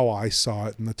that's how I saw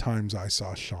it in the times I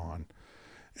saw Sean.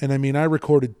 And I mean, I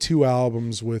recorded 2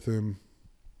 albums with him.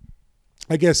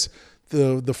 I guess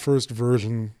the first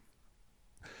version,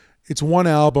 it's one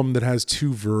album that has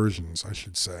 2 versions, I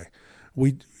should say.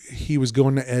 He was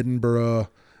going to Edinburgh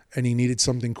and he needed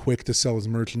something quick to sell his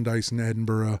merchandise in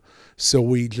Edinburgh. So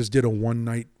we just did a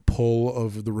one-night pull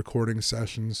of the recording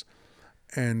sessions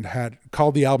and had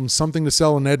called the album Something to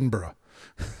Sell in Edinburgh.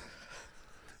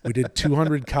 We did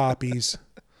 200 copies,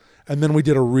 and then we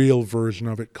did a real version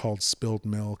of it called Spilled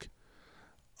Milk.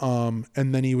 And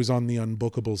then he was on the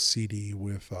Unbookable CD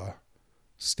with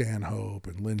Stanhope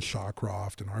and Lynn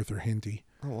Shawcroft and Arthur Hinty.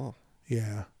 Oh, wow.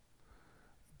 Yeah.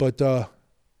 But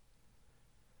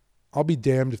I'll be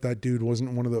damned if that dude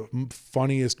wasn't one of the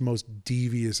funniest, most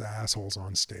devious assholes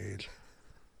on stage.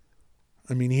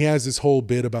 I mean, he has this whole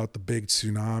bit about the big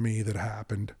tsunami that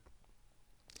happened.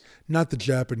 Not the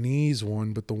Japanese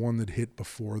one, but the one that hit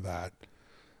before that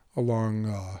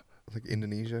along like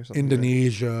Indonesia or something?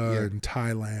 Indonesia and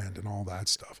Thailand and all that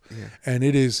stuff. Yeah. And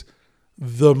it is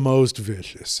the most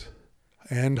vicious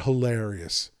and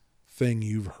hilarious thing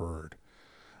you've heard.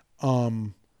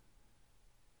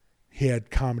 He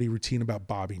had comedy routine about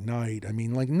Bobby Knight. I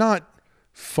mean, like, not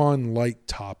fun, light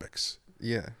topics.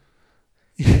 Yeah.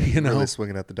 You know, really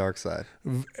swinging at the dark side.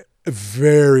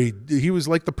 He was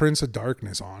like the Prince of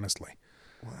Darkness, honestly.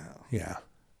 Wow. Yeah.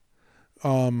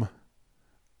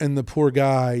 And the poor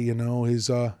guy, you know, his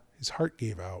heart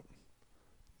gave out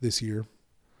this year.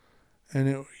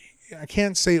 And I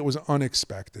can't say it was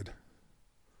unexpected.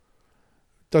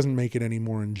 It doesn't make it any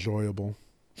more enjoyable.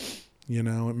 You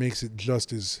know, it makes it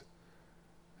just as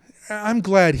I'm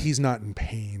glad he's not in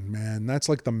pain, man. That's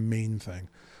like the main thing.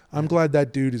 I'm glad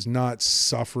that dude is not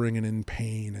suffering and in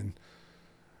pain and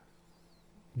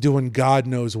doing God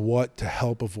knows what to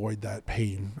help avoid that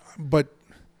pain. But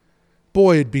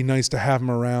boy, it'd be nice to have him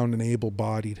around and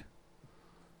able-bodied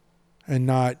and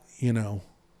not,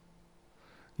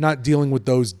 not dealing with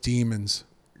those demons.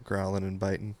 Growling and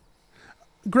biting.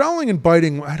 Growling and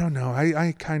biting, I don't know.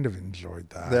 I kind of enjoyed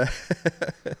that.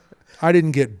 I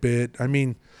didn't get bit. I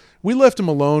mean, we left him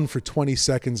alone for 20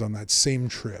 seconds on that same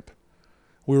trip.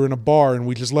 We were in a bar and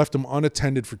we just left him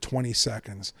unattended for 20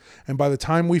 seconds. And by the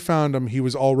time we found him, he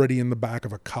was already in the back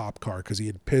of a cop car because he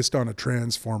had pissed on a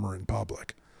transformer in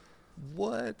public.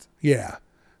 What? Yeah.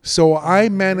 So I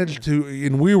managed to,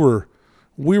 and we were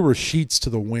sheets to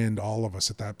the wind, all of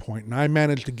us at that point. And I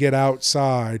managed to get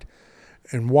outside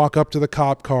and walk up to the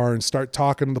cop car and start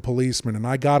talking to the policeman. And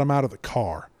I got him out of the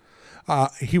car.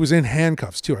 He was in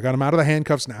handcuffs too. I got him out of the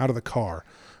handcuffs and out of the car,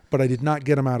 but I did not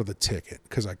get him out of the ticket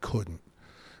because I couldn't.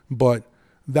 But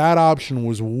that option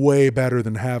was way better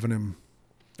than having him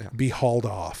be hauled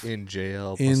off. In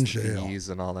jail. In jail. Fees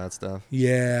and all that stuff.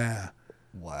 Yeah.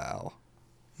 Wow.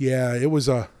 Yeah, it was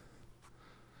that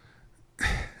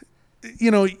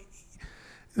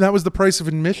was the price of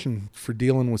admission for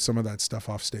dealing with some of that stuff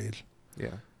off stage.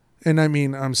 Yeah. And I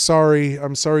mean, I'm sorry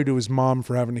to his mom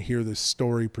for having to hear this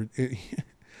story,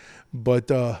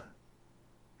 but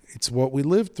it's what we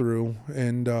lived through,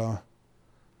 and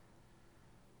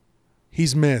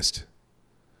he's missed.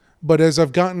 But as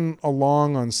I've gotten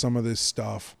along on some of this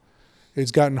stuff,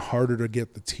 it's gotten harder to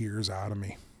get the tears out of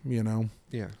me,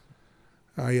 Yeah.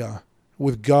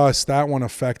 With Gus, that one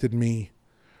affected me.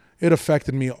 It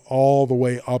affected me all the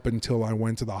way up until I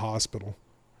went to the hospital.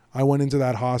 I went into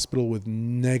that hospital with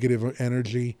negative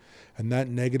energy, and that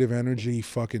negative energy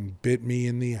fucking bit me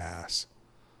in the ass.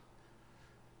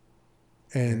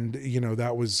 And,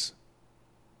 that was,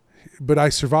 but I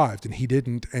survived and he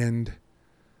didn't. And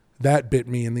that bit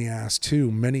me in the ass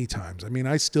too, many times. I mean,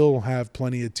 I still have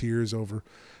plenty of tears over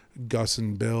Gus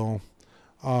and Bill.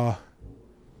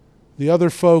 The other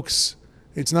folks,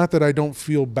 it's not that I don't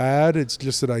feel bad. It's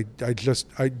just that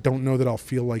I don't know that I'll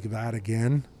feel like that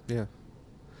again. Yeah.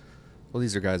 Well,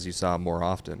 these are guys you saw more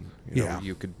often.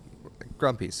 You could,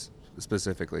 Grumpy's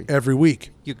specifically. Every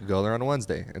week. You could go there on a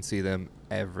Wednesday and see them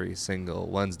every single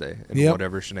Wednesday and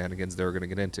whatever shenanigans they were going to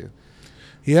get into.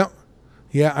 Yeah.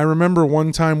 Yeah, I remember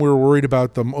one time we were worried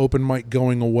about the open mic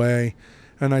going away,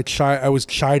 and I was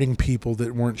chiding people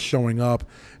that weren't showing up,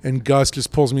 and Gus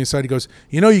just pulls me aside. He goes,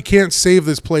 you can't save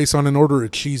this place on an order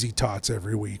of cheesy tots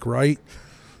every week, right?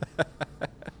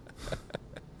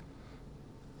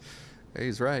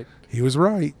 He's right. He was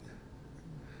right.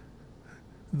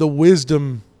 The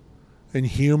wisdom and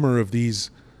humor of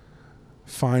these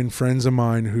fine friends of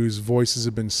mine whose voices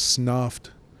have been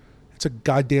snuffed. It's a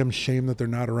goddamn shame that they're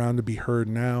not around to be heard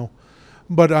now.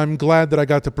 But I'm glad that I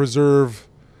got to preserve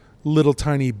little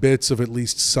tiny bits of at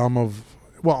least some of,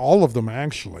 all of them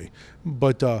actually,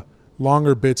 but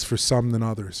longer bits for some than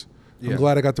others. Yeah. I'm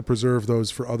glad I got to preserve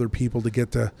those for other people to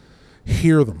get to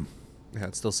hear them. Yeah,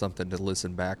 it's still something to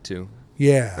listen back to.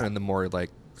 Yeah. And the more,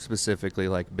 specifically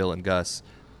like Bill and Gus,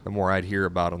 the more I'd hear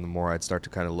about them, the more I'd start to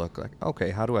kind of look like, okay,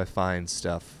 how do I find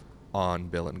stuff on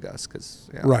Bill and Gus? Because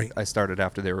right. I started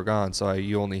after they were gone, so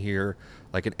you only hear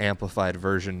like an amplified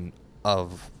version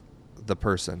of the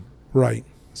person. Right.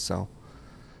 So,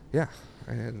 yeah,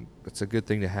 and it's a good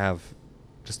thing to have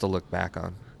just to look back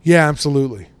on. Yeah,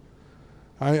 absolutely.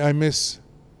 I miss,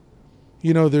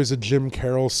 there's a Jim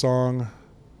Carroll song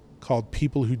called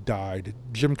People Who Died.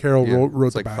 Jim Carroll wrote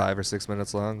it's like about 5 or 6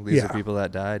 minutes long. These are people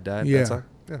that died. Yeah. That song?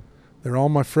 Yeah. They're all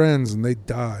my friends and they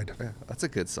died. Yeah, that's a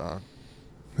good song.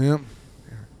 Yep.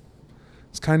 Yeah.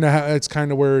 It's kind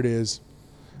of where it is.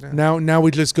 Yeah. Now we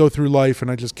just go through life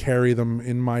and I just carry them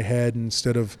in my head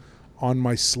instead of on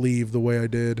my sleeve the way I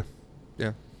did.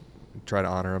 Yeah. Try to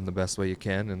honor them the best way you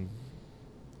can, and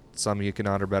some you can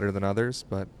honor better than others,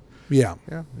 but yeah,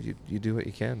 you do what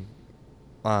you can.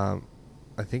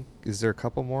 I think, is there a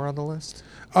couple more on the list?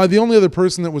 The only other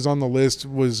person that was on the list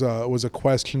was a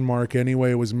question mark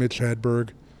anyway. It was Mitch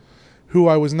Hedberg, who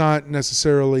I was not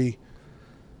necessarily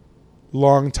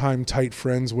longtime tight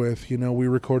friends with. We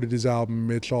recorded his album,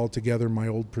 Mitch, all together, my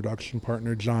old production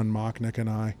partner, John Mocknick, and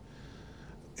I.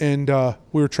 And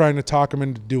we were trying to talk him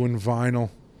into doing vinyl.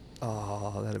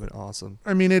 Oh, that'd have been awesome.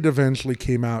 I mean, it eventually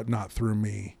came out, not through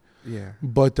me. Yeah.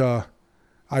 But I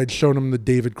had shown him the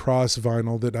David Cross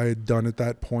vinyl that I had done at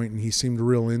that point, and he seemed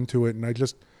real into it. And I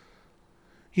just,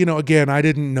 again, I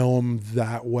didn't know him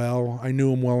that well. I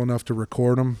knew him well enough to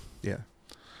record him. Yeah.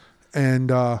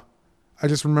 And I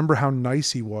just remember how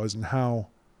nice he was and how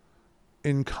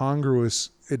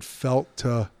incongruous it felt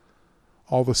to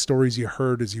all the stories you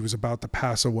heard as he was about to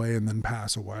pass away and then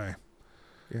pass away.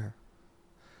 Yeah,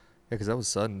 because that was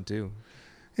sudden too.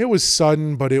 It was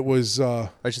sudden, but it was... I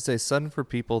should say sudden for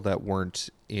people that weren't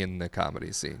in the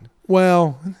comedy scene.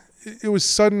 Well, it was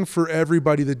sudden for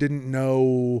everybody that didn't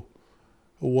know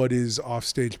what his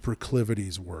offstage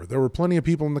proclivities were. There were plenty of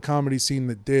people in the comedy scene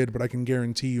that did, but I can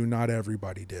guarantee you not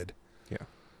everybody did. Yeah.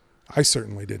 I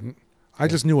certainly didn't. I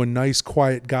just knew a nice,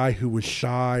 quiet guy who was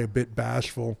shy, a bit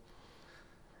bashful,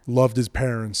 loved his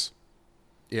parents.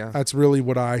 Yeah. That's really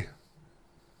what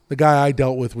the guy I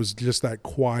dealt with was just that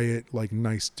quiet, like,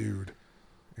 nice dude.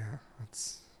 Yeah,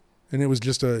 that's... And it was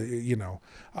just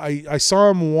I saw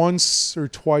him once or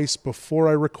twice before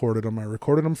I recorded him. I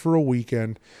recorded him for a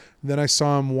weekend. Then I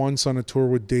saw him once on a tour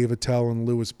with Dave Attell and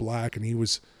Lewis Black, and he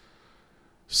was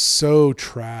so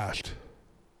trashed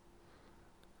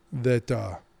that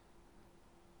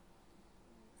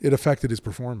it affected his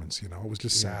performance. It was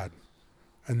just sad.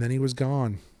 And then he was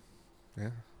gone. Yeah,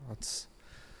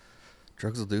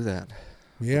 drugs will do that.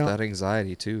 Yeah. With that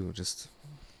anxiety too, just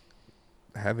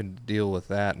having to deal with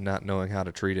that and not knowing how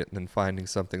to treat it and then finding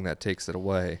something that takes it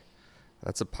away.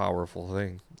 That's a powerful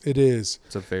thing. It is.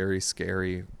 It's a very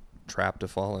scary trap to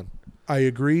fall in. I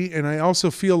agree. And I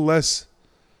also feel less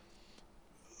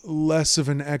of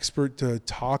an expert to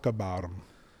talk about him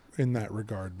in that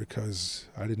regard because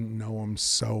I didn't know him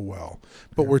so well.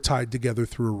 But we're tied together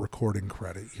through a recording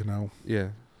credit, Yeah.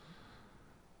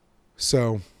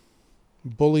 So,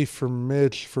 bully for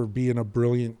Mitch for being a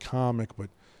brilliant comic, but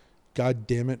God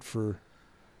damn it for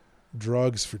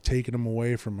drugs for taking him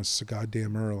away from us so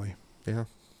goddamn early. Yeah.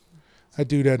 That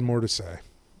dude had more to say.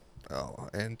 Oh,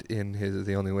 and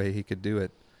the only way he could do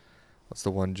it. What's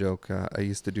the one joke? I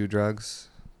used to do drugs.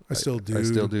 I still do. I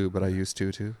still do, but I used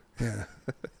to too. Yeah.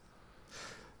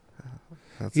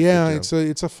 Yeah,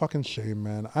 it's a fucking shame,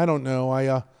 man. I don't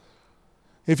know.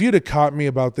 If you'd have caught me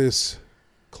about this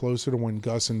closer to when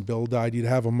Gus and Bill died, you'd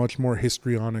have a much more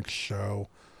histrionic show,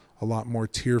 a lot more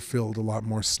tear-filled, a lot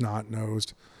more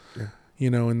snot-nosed. Yeah.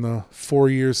 In the 4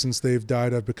 years since they've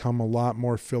died, I've become a lot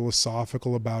more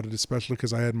philosophical about it, especially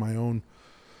because I had my own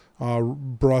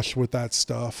brush with that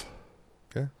stuff.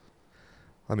 Yeah.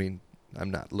 I mean, I'm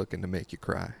not looking to make you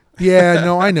cry. Yeah,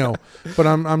 no, I know. But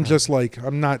I'm just like,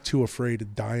 I'm not too afraid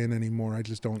of dying anymore. I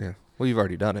just don't. Yeah. Well, you've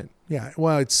already done it. Yeah.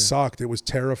 Well, it sucked. It was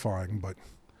terrifying, but it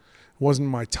wasn't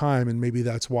my time, and maybe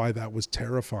that's why that was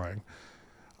terrifying.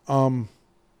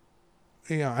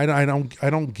 Yeah, I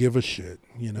don't give a shit.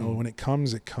 When it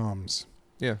comes, it comes.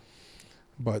 Yeah.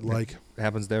 But like, it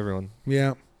happens to everyone.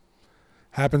 Yeah.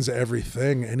 Happens to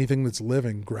everything. Anything that's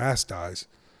living. Grass dies.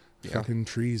 Yeah. Fucking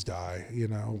trees die.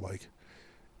 Like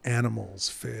animals,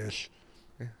 fish.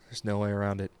 Yeah, there's no way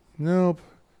around it. Nope.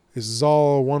 This is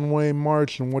all a one-way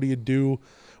march, and what do you do?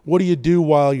 What do you do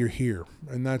while you're here?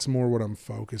 And that's more what I'm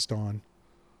focused on.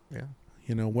 Yeah.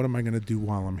 What am I going to do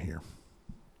while I'm here?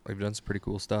 We've done some pretty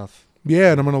cool stuff.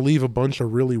 Yeah, and I'm going to leave a bunch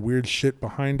of really weird shit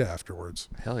behind afterwards.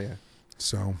 Hell yeah.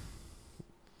 So.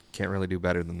 Can't really do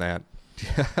better than that.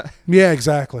 Yeah,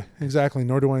 exactly. Exactly.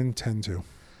 Nor do I intend to.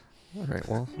 All right.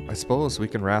 Well, I suppose we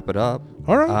can wrap it up.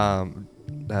 All right.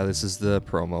 Now this is the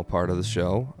promo part of the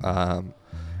show.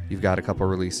 You've got a couple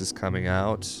releases coming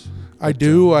out. I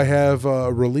do. I have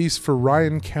a release for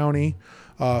Ryan County,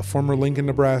 former Lincoln,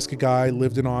 Nebraska guy,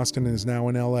 lived in Austin and is now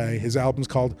in L.A. His album's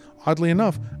called, oddly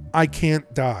enough, I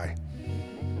Can't Die.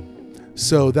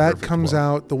 So that comes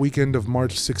out the weekend of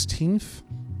March 16th.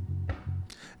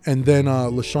 And then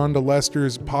LaShonda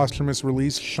Lester's posthumous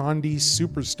release, Shondy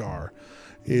Superstar,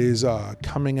 is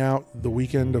coming out the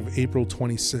weekend of April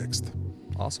 26th.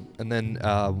 Awesome. And then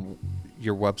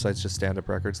your website's just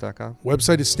standuprecords.com?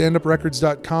 Website is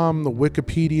standuprecords.com. The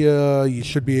Wikipedia, you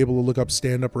should be able to look up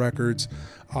Stand Up Records.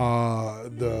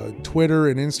 The Twitter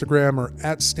and Instagram are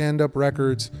at Stand Up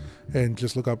Records. And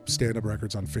just look up Stand Up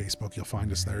Records on Facebook. You'll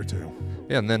find us there too.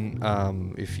 Yeah, and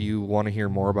then if you want to hear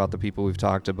more about the people we've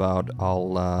talked about,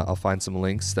 I'll find some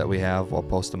links that we have. I'll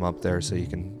post them up there so you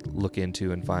can look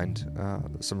into and find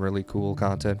some really cool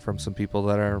content from some people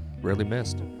that are really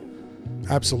missed.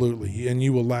 Absolutely, and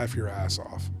you will laugh your ass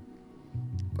off.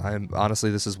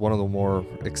 Honestly, this is one of the more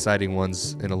exciting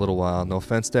ones in a little while. No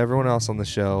offense to everyone else on the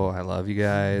show. I love you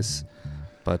guys,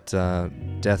 but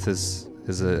death is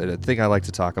a thing I like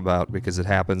to talk about because it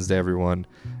happens to everyone,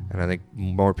 and I think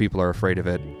more people are afraid of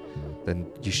it than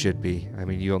you should be. I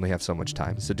mean, you only have so much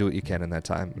time, so do what you can in that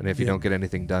time. And if you don't get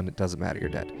anything done, it doesn't matter. You're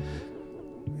dead.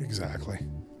 Exactly.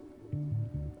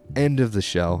 End of the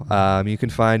show. You can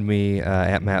find me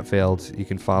at Matt Failed. You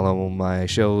can follow my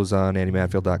shows on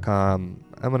AndyMatfield.com.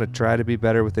 I'm gonna try to be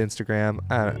better with Instagram.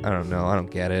 I don't know. I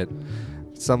don't get it.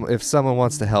 If someone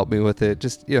wants to help me with it,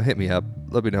 just hit me up.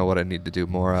 Let me know what I need to do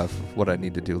more of, what I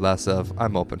need to do less of.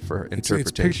 I'm open for interpretation.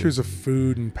 It's pictures of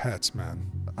food and pets,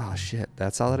 man. Oh shit,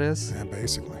 that's all it is? Yeah,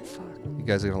 basically. Fuck. You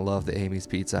guys are gonna love the Amy's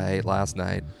pizza I ate last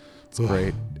night. It's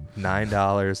great.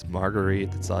 $9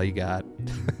 Marguerite. That's all you got.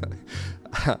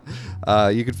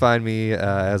 You can find me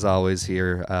as always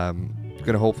here.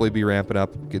 Going to hopefully be ramping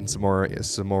up, getting some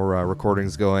more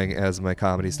recordings going as my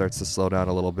comedy starts to slow down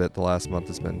a little bit. The last month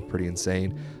has been pretty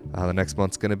insane. The next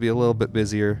month's going to be a little bit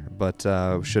busier, but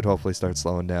should hopefully start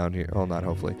slowing down here. Well, not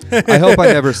hopefully. I hope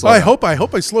I never slow down. I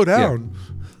hope I slow down.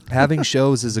 Yeah. Having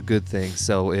shows is a good thing.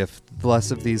 So if less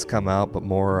of these come out, but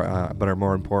are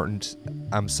more important,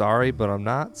 I'm sorry, but I'm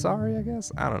not sorry, I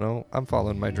guess. I don't know. I'm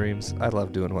following my dreams. I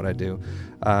love doing what I do.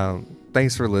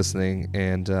 Thanks for listening.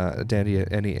 And Danny,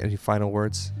 any final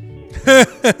words?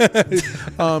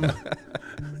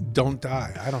 Don't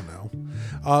die. I don't know.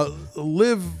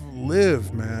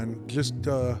 Live, man. Just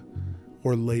or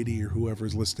lady or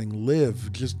whoever's listening,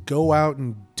 live. Just go out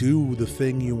and do the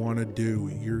thing you want to do.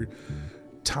 Your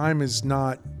time is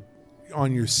not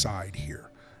on your side here.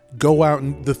 Go out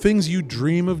and the things you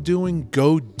dream of doing,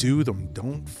 go do them.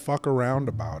 Don't fuck around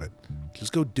about it.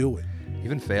 Just go do it.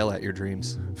 Even fail at your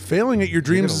dreams. Failing at your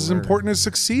dreams is as important as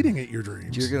succeeding at your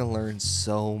dreams. You're going to learn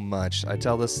so much. I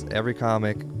tell this every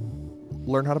comic,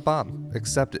 learn how to bomb.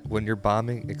 Accept it. When you're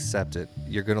bombing, accept it.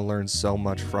 You're going to learn so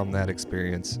much from that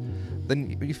experience.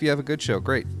 Then if you have a good show,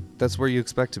 great. That's where you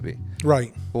expect to be.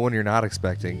 Right. But when you're not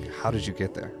expecting, how did you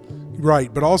get there?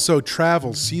 Right. But also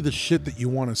travel. See the shit that you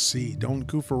want to see. Don't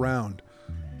goof around.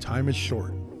 Time is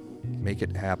short. Make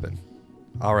it happen.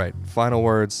 All right. Final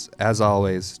words. As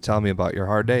always, tell me about your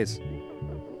hard days.